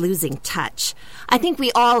 He was losing touch. I think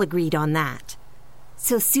we all agreed on that.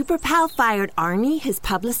 So Super Pal fired Army, his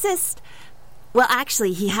publicist. Well,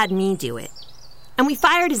 actually, he had me do it. And we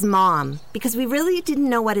fired his mom because we really didn't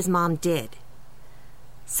know what his mom did.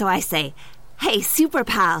 So I say, "Hey, Super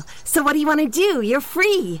Pal, so what do you want to do? You're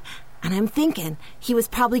free." And I'm thinking he was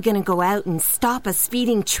probably going to go out and stop a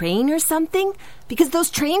speeding train or something, because those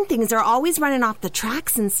train things are always running off the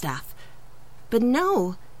tracks and stuff. But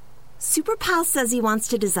no, Super Pal says he wants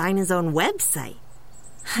to design his own website.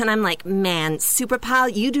 And I'm like, man, Super Pal,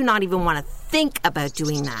 you do not even want to think about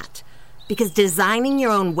doing that. Because designing your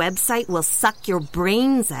own website will suck your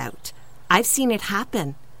brains out. I've seen it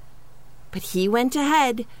happen. But he went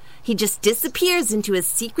ahead. He just disappears into his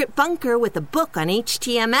secret bunker with a book on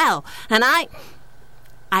HTML. And I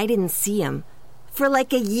didn't see him for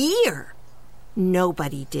like a year.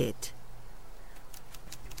 Nobody did.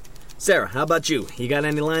 Sarah, how about you? You got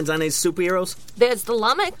any lines on these superheroes? There's the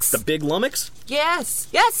Lummox. The big Lummox? Yes,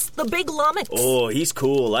 the big Lummox. Oh, he's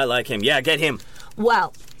cool. I like him. Yeah, get him.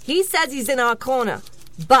 Well, he says he's in our corner,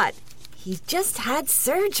 but he just had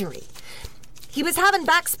surgery. He was having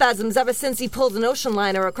back spasms ever since he pulled an ocean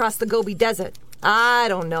liner across the Gobi Desert. I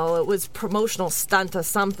don't know, it was promotional stunt or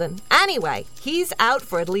something. Anyway, he's out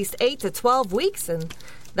for at least 8 to 12 weeks, and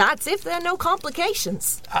that's if there are no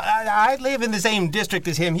complications. I live in the same district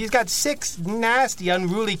as him. He's got 6 nasty,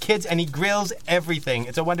 unruly kids, and he grills everything.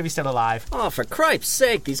 It's a wonder he's still alive. Oh, for cripe's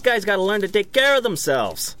sake, these guys gotta learn to take care of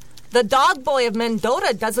themselves. The dog boy of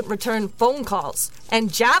Mendota doesn't return phone calls,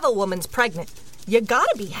 and Java Woman's pregnant. You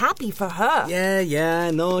gotta be happy for her. Yeah,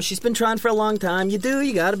 I know. She's been trying for a long time. You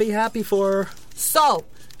gotta be happy for her. So,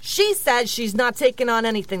 She says she's not taking on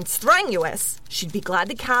anything strenuous. She'd be glad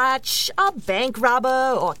to catch a bank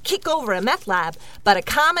robber or kick over a meth lab, but a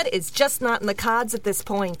comet is just not in the cards at this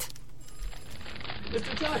point. Dr.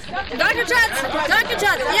 Chutz!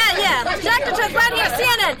 Yeah. Dr. Chutz, right here,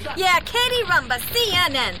 CNN. Yeah, Katie Rumba,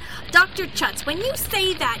 CNN. Dr. Chutz, when you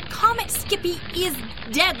say that Comet Skippy is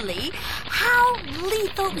deadly, how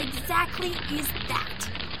lethal exactly is that?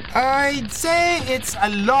 I'd say it's a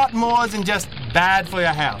lot more than just bad for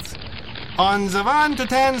your health. On the 1 to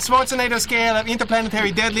 10 Schwarzenegger scale of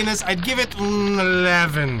interplanetary deadliness, I'd give it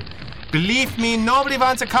 11. Believe me, nobody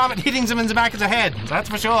wants a comet hitting them in the back of the head. That's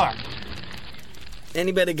for sure.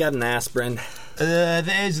 Anybody got an aspirin?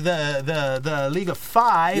 There's the League of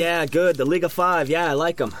Five. Yeah, good. The League of Five. Yeah, I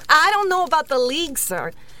like them. I don't know about the League,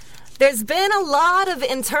 sir. There's been a lot of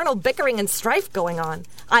internal bickering and strife going on.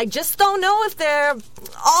 I just don't know if they're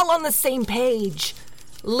all on the same page.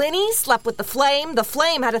 Linny slept with the Flame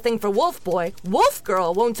had a thing for Wolf Boy, Wolf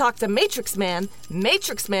Girl won't talk to Matrix Man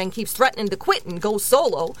keeps threatening to quit and go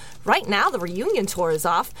solo. Right now the reunion tour is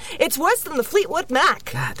off. It's worse than the Fleetwood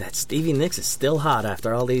Mac. God, that Stevie Nicks is still hot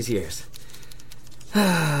after all these years.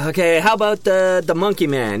 Okay, how about the Monkey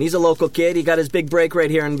Man? He's a local kid. He got his big break right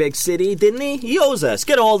here in Big City, didn't he? He owes us.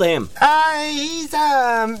 Get a hold of him.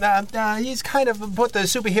 He's kind of put the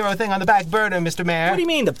superhero thing on the back burner, Mr. Mayor. What do you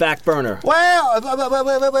mean, the back burner?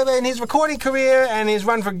 Well, in his recording career and his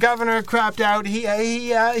run for governor crapped out,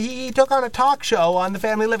 he took on a talk show on the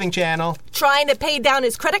Family Living Channel. Trying to pay down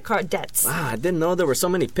his credit card debts. Wow, I didn't know there were so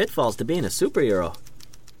many pitfalls to being a superhero.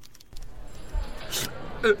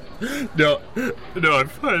 No, I'm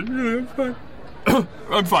fine.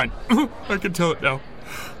 I'm fine. I can tell it now.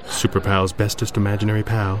 Super Pal's bestest imaginary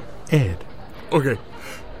pal, Ed. Okay,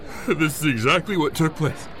 this is exactly what took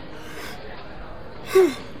place.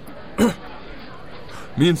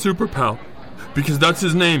 Me and Super Pal, because that's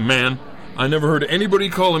his name, man. I never heard anybody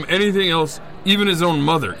call him anything else, even his own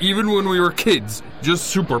mother, even when we were kids, just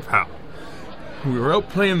Super Pal. We were out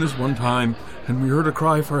playing this one time, and we heard a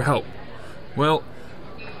cry for help. Well,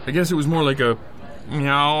 I guess it was more like a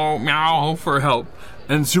meow, meow for help.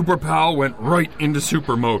 And Super Pal went right into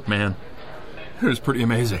super mode, man. It was pretty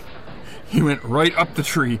amazing. He went right up the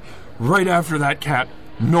tree, right after that cat,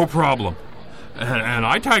 no problem. And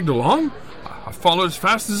I tagged along. I followed as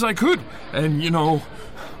fast as I could. And,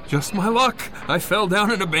 just my luck. I fell down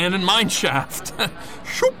an abandoned mine shaft.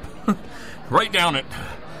 Shoop! Right down it.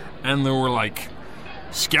 And there were,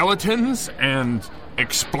 skeletons and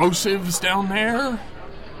explosives down there.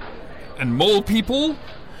 And mole people.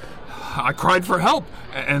 I cried for help,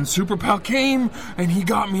 and Super Pal came, and he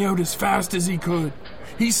got me out as fast as he could.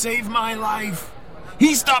 He saved my life.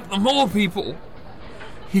 He stopped the mole people.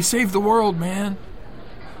 He saved the world, man.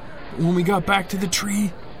 When we got back to the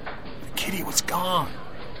tree, the kitty was gone.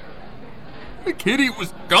 The kitty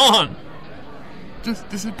was gone. Just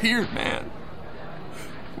disappeared, man.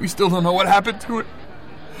 We still don't know what happened to it.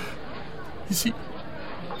 You see,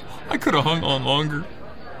 I could have hung on longer.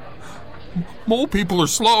 Mole people are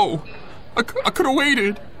slow. I could have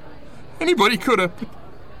waited. Anybody could have.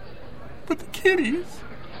 But the kitties.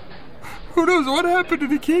 Who knows what happened to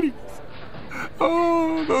the kitties?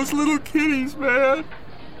 Oh, those little kitties, man.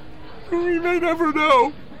 We may never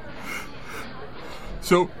know.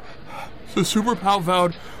 So Super Pal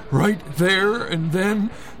vowed right there and then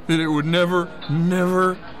that it would never,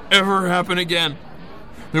 ever happen again.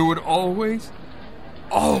 There would always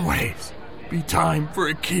be time for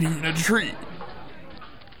a kitty in a tree.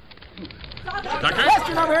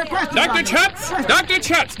 Dr.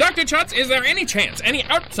 Chutz, is there any chance, any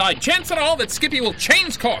outside chance at all that Skippy will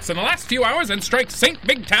change course in the last few hours and strike St.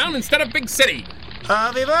 Big Town instead of Big City?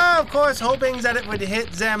 We were, of course, hoping that it would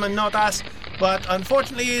hit them and not us, but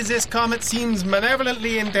unfortunately this comet seems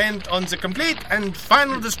malevolently intent on the complete and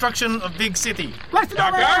final destruction of Big City.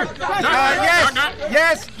 Doctor?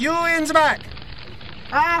 Yes, you in the back.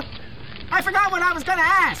 I forgot what I was going to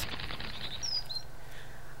ask.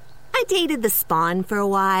 I dated the Spawn for a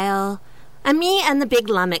while. And me and the Big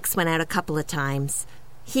Lummox went out a couple of times.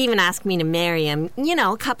 He even asked me to marry him,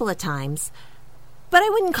 a couple of times. But I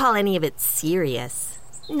wouldn't call any of it serious.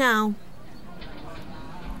 No.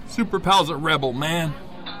 Super Pal's a rebel, man.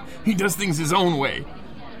 He does things his own way.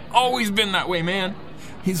 Always been that way, man.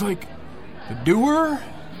 He's like the doer.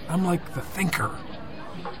 I'm like the thinker.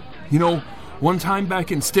 One time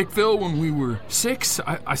back in Stickville when we were 6,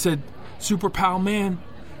 I said, Super Pal, man,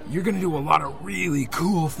 you're going to do a lot of really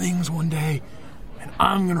cool things one day, and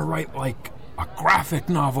I'm going to write a graphic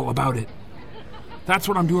novel about it. That's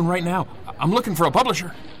what I'm doing right now. I'm looking for a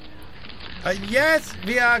publisher. Yes,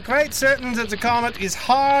 we are quite certain that the comet is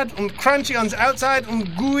hard and crunchy on the outside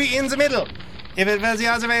and gooey in the middle. If it was the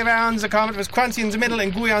other way around, the comet was crunchy in the middle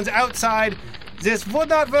and gooey on the outside, this would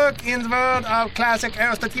not work in the world of classic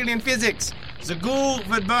Aristotelian physics. The goo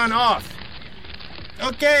would burn off.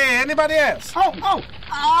 Okay, anybody else? Oh,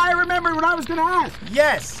 I remembered what I was going to ask.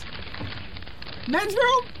 Yes. Men's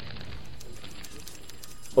room?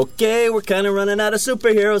 Okay, we're kind of running out of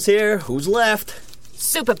superheroes here. Who's left?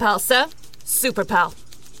 Super Pal, sir. Super Pal.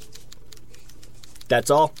 That's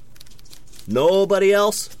all? Nobody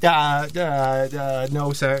else?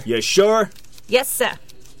 No, sir. You sure? Yes, sir.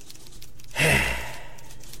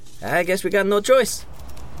 I guess we got no choice.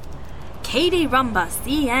 Katie Rumba,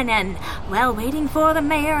 CNN. While waiting for the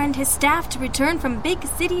mayor and his staff to return from Big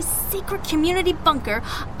City's secret community bunker,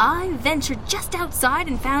 I ventured just outside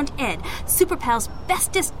and found Ed, Super Pal's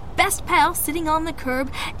best pal, sitting on the curb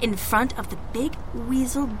in front of the Big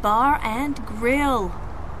Weasel Bar and Grill.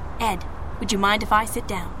 Ed, would you mind if I sit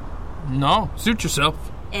down? No, suit yourself.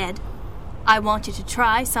 Ed, I want you to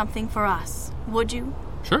try something for us. Would you?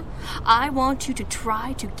 Sure. I want you to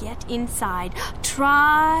try to get inside.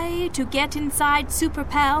 Try to get inside Super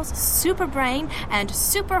Pal's super brain and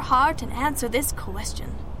super heart and answer this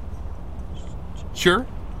question. Sure.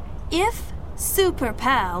 If Super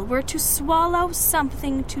Pal were to swallow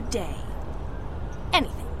something today,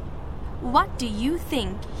 anything, what do you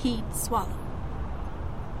think he'd swallow?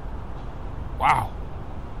 Wow.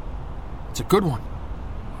 It's a good one.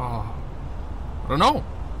 I don't know.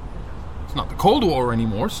 It's not the Cold War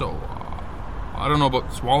anymore, so I don't know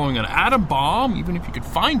about swallowing an atom bomb, even if you could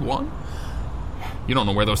find one. You don't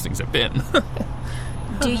know where those things have been.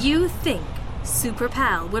 Do you think Super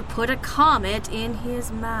Pal would put a comet in his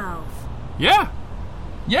mouth? Yeah,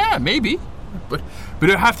 maybe. But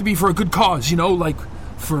it'd have to be for a good cause, you know, like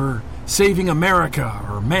for saving America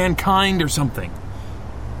or mankind or something.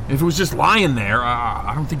 If it was just lying there,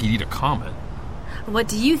 I don't think he'd eat a comet. What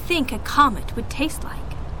do you think a comet would taste like?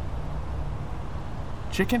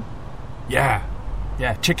 Chicken? Yeah,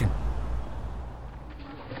 chicken.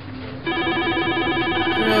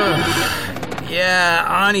 Yeah,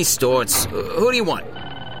 Arnie Storts. Who do you want?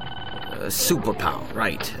 Super Pal,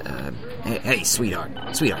 right. Hey, sweetheart,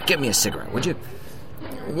 get me a cigarette, would you?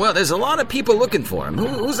 Well, there's a lot of people looking for him.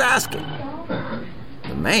 Who's asking?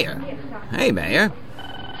 The mayor? Hey, Mayor.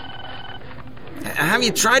 Have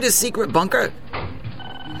you tried his secret bunker?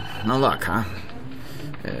 No luck, huh?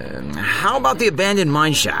 How about the abandoned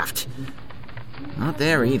mine shaft? Not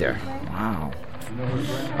there either. Wow.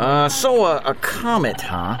 So a comet,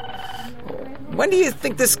 huh? When do you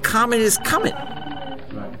think this comet is coming?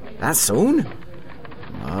 That soon?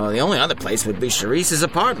 The only other place would be Charisse's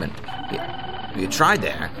apartment. You tried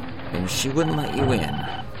there, and she wouldn't let you in.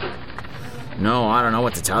 No, I don't know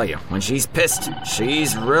what to tell you. When she's pissed,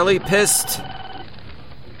 she's really pissed.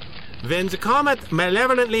 When the comet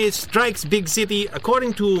malevolently strikes Big City,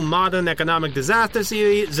 according to modern economic disaster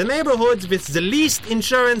theory, the neighborhoods with the least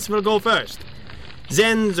insurance will go first.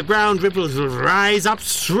 Then the ground ripples will rise up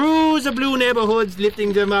through the blue neighborhoods,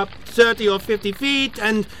 lifting them up 30 or 50 feet,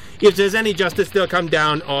 and if there's any justice, they'll come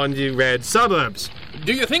down on the red suburbs.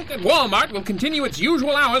 Do you think that Walmart will continue its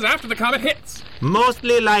usual hours after the comet hits?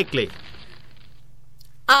 Mostly likely.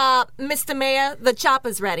 Mr. Mayor, the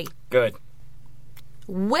chopper's ready. Good.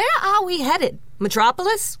 Where are we headed?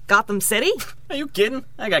 Metropolis? Gotham City? Are you kidding?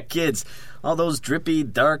 I got kids. All those drippy,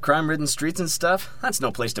 dark, crime-ridden streets and stuff, that's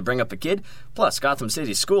no place to bring up a kid. Plus, Gotham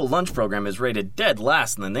City's school lunch program is rated dead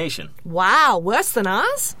last in the nation. Wow, worse than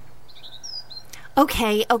ours?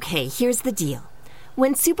 Okay, here's the deal.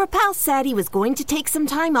 When Super Pal said he was going to take some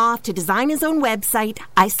time off to design his own website,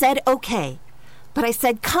 I said okay. But I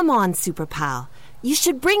said, come on, Super Pal, you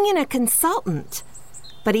should bring in a consultant.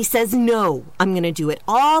 But he says, no, I'm going to do it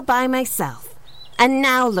all by myself. And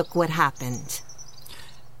now look what happened.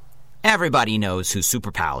 Everybody knows who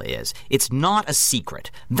Super Pal is. It's not a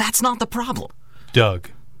secret. That's not the problem.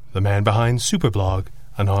 Doug, the man behind Superblog,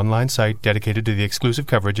 an online site dedicated to the exclusive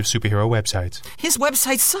coverage of superhero websites. His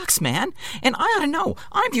website sucks, man. And I ought to know.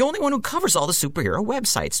 I'm the only one who covers all the superhero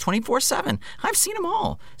websites 24/7. I've seen them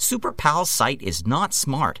all. Super Pal's site is not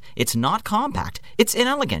smart. It's not compact. It's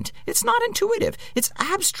inelegant. It's not intuitive. It's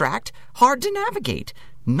abstract, hard to navigate.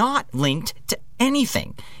 Not linked to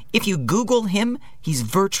anything. If you Google him, he's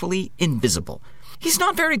virtually invisible. He's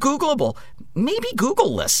not very Googleable. Maybe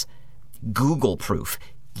Googleless. Google-proof.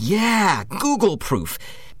 Yeah, Google-proof.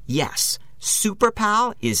 Yes, Super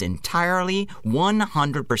Pal is entirely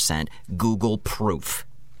 100% Google-proof.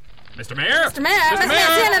 Mr. Mayor? Mr. Mayor,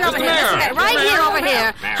 stand over here. Mr. Mayor, right here, over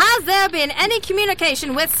here. Has there been any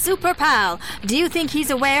communication with Super Pal? Do you think he's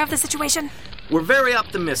aware of the situation? We're very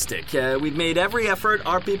optimistic. We've made every effort.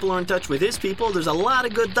 Our people are in touch with his people. There's a lot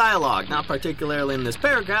of good dialogue, not particularly in this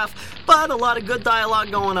paragraph, but a lot of good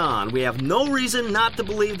dialogue going on. We have no reason not to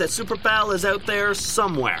believe that Super Pal is out there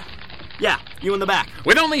somewhere. Yeah, you in the back.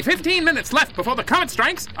 With only 15 minutes left before the comet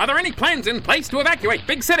strikes, are there any plans in place to evacuate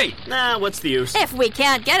Big City? Nah, what's the use? If we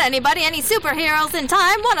can't get any superheroes in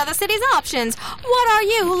time, what are the city's options? What are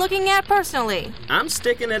you looking at personally? I'm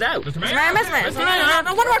sticking it out. Mr. Mayor.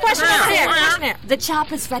 One more question over here. The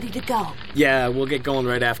chopper's ready to go. Yeah, we'll get going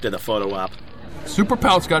right after the photo op. Super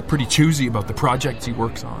Pal's got pretty choosy about the projects he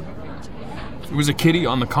works on. If he was a kiddie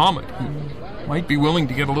on the comet, he might be willing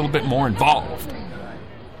to get a little bit more involved.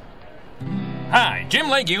 Hi, Jim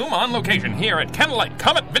Legume on location here at Candlelight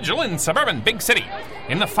Comet Vigil in suburban Big City.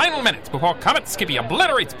 In the final minutes before Comet Skippy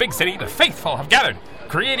obliterates Big City, the faithful have gathered,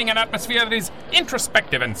 creating an atmosphere that is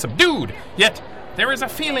introspective and subdued, yet there is a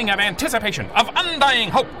feeling of anticipation, of undying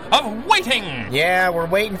hope, of waiting. Yeah, we're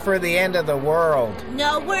waiting for the end of the world.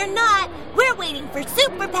 No, we're not. We're waiting for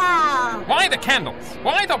Super Pal. Why the candles?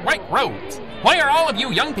 Why the white robes? Why are all of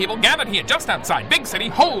you young people gathered here just outside Big City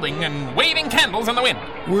holding and waving candles in the wind?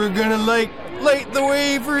 We're gonna, light the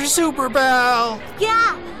way for Super Pal.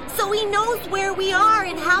 Yeah, so he knows where we are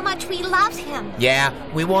and how much we love him. Yeah,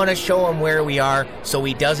 we want to show him where we are so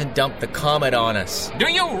he doesn't dump the comet on us.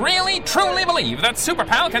 Do you really, truly believe that Super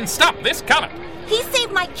Pal can stop this comet? He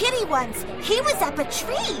saved my kitty once. He was up a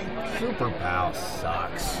tree. Super Pal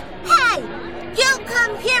sucks. Hey, you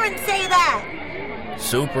come here and say that.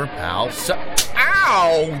 Super Pal sucks.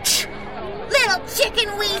 Ouch! Little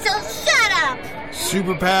chicken weasel, shut up!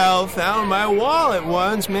 Super Pal found my wallet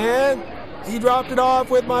once, man. He dropped it off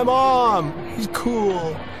with my mom. He's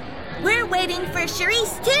cool. We're waiting for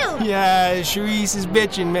Charisse, too. Yeah, Charisse is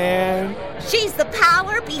bitching, man. She's the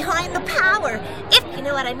power behind the power, if you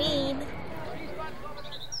know what I mean.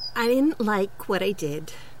 I didn't like what I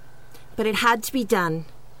did, but it had to be done.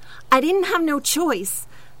 I didn't have no choice.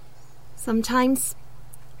 Sometimes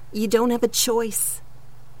you don't have a choice.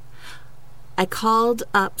 I called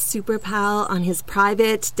up Super Pal on his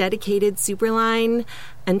private, dedicated superline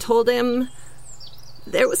and told him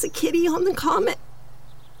there was a kitty on the comet.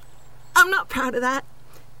 I'm not proud of that.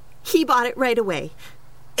 He bought it right away.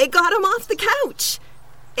 It got him off the couch.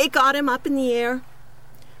 It got him up in the air.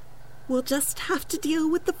 We'll just have to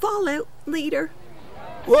deal with the fallout later.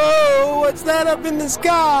 Whoa, what's that up in the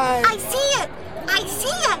sky? I see it. I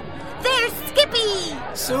see it. There's Skippy!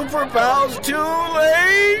 Super Pal's too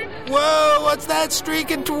late! Whoa, what's that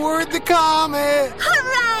streaking toward the comet?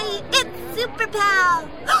 Hooray! It's Super Pal!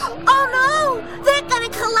 Oh no! They're gonna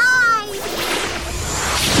collide!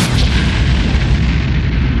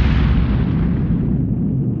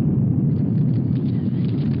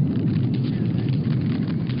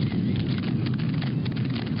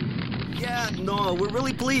 No, we're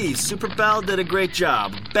really pleased. Super Pal did a great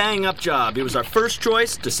job. Bang-up job. He was our first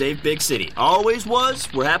choice to save Big City. Always was.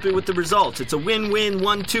 We're happy with the results. It's a win-win,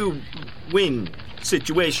 1-2 win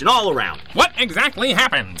situation all around. What exactly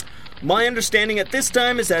happened? My understanding at this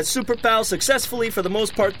time is that Super Pal successfully, for the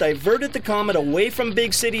most part, diverted the comet away from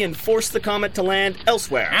Big City and forced the comet to land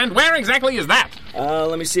elsewhere. And where exactly is that?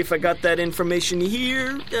 Let me see if I got that information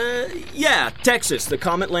here. Yeah, Texas. The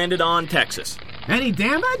comet landed on Texas. Any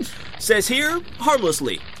damage? Says here,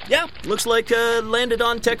 harmlessly. Yeah, looks like landed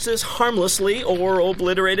on Texas harmlessly or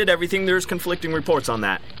obliterated everything. There's conflicting reports on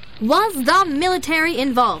that. Was the military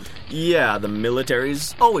involved? Yeah, the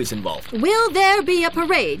military's always involved. Will there be a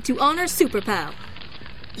parade to honor Super Pal?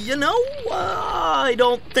 You know, I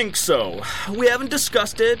don't think so. We haven't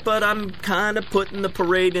discussed it, but I'm kind of putting the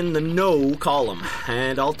parade in the no column.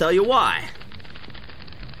 And I'll tell you why.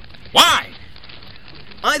 Why?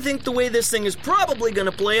 I think the way this thing is probably going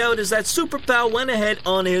to play out is that Super Pal went ahead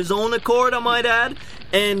on his own accord, I might add,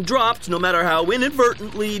 and dropped, no matter how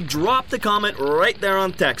inadvertently, dropped the comet right there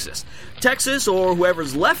on Texas. Texas, or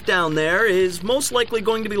whoever's left down there, is most likely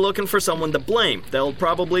going to be looking for someone to blame. They'll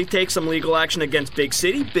probably take some legal action against Big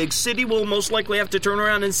City. Big City will most likely have to turn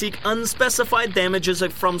around and seek unspecified damages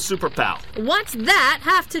from Super Pal. What's that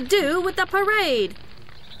have to do with the parade?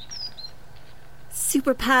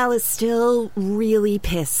 Super Pal is still really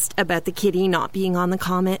pissed about the kitty not being on the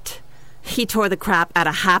comet. He tore the crap out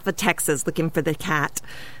of half of Texas looking for the cat.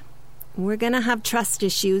 We're gonna have trust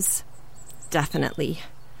issues. Definitely.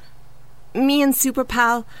 Me and Super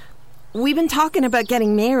Pal, we've been talking about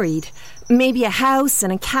getting married. Maybe a house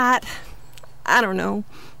and a cat. I don't know.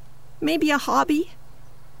 Maybe a hobby.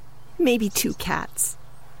 Maybe 2 cats.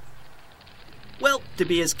 Well, to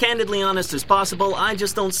be as candidly honest as possible, I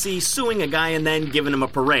just don't see suing a guy and then giving him a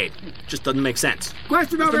parade. Just doesn't make sense.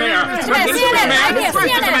 Question over Mayor. here.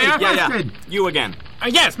 Yeah. You again.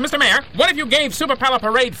 Yes, Mr. Mayor. What if you gave Super Pal a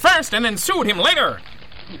parade first and then sued him later?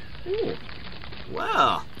 Ooh.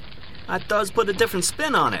 Well, that does put a different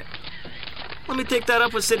spin on it. Let me take that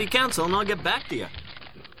up with City Council and I'll get back to you.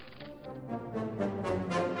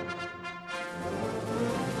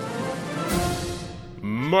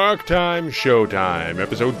 Mark Time, Showtime.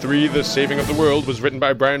 Episode 3, The Saving of the World, was written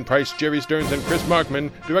by Brian Price, Jerry Stearns, and Chris Markman,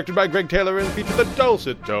 directed by Greg Taylor, and featured the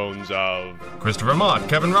dulcet tones of Christopher Mott,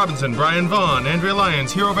 Kevin Robinson, Brian Vaughn, Andrea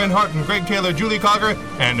Lyons, Hero Van Harten, Greg Taylor, Julie Cogger,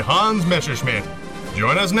 and Hans Messerschmidt.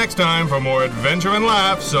 Join us next time for more adventure and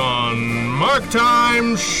laughs on Mark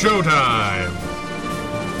Time, Showtime.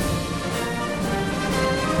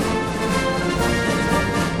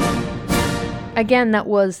 Again, that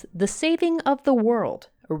was The Saving of the World,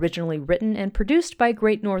 originally written and produced by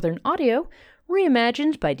Great Northern Audio,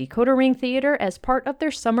 reimagined by Decoder Ring Theater as part of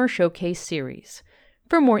their Summer Showcase series.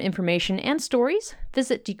 For more information and stories,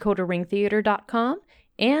 visit decoderringtheater.com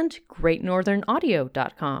and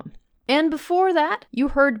greatnorthernaudio.com. And before that, you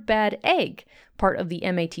heard Bad Egg, part of the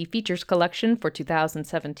MAT Features collection for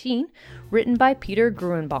 2017, written by Peter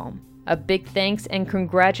Gruenbaum. A big thanks and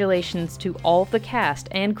congratulations to all of the cast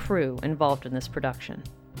and crew involved in this production.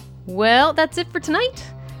 Well, that's it for tonight.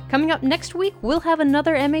 Coming up next week, we'll have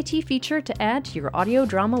another MAT feature to add to your audio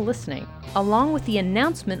drama listening, along with the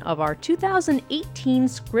announcement of our 2018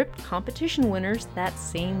 script competition winners that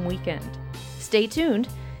same weekend. Stay tuned,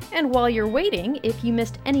 and while you're waiting, if you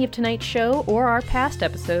missed any of tonight's show or our past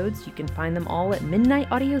episodes, you can find them all at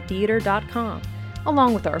midnightaudiotheater.com,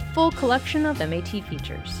 along with our full collection of MAT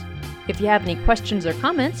features. If you have any questions or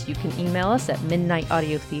comments, you can email us at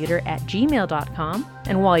midnightaudiotheater@gmail.com.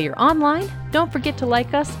 And while you're online, don't forget to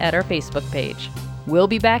like us at our Facebook page. We'll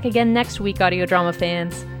be back again next week, audio drama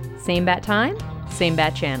fans. Same bat time, same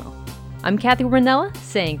bat channel. I'm Kathy Ranella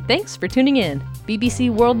saying thanks for tuning in. BBC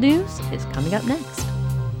World News is coming up next.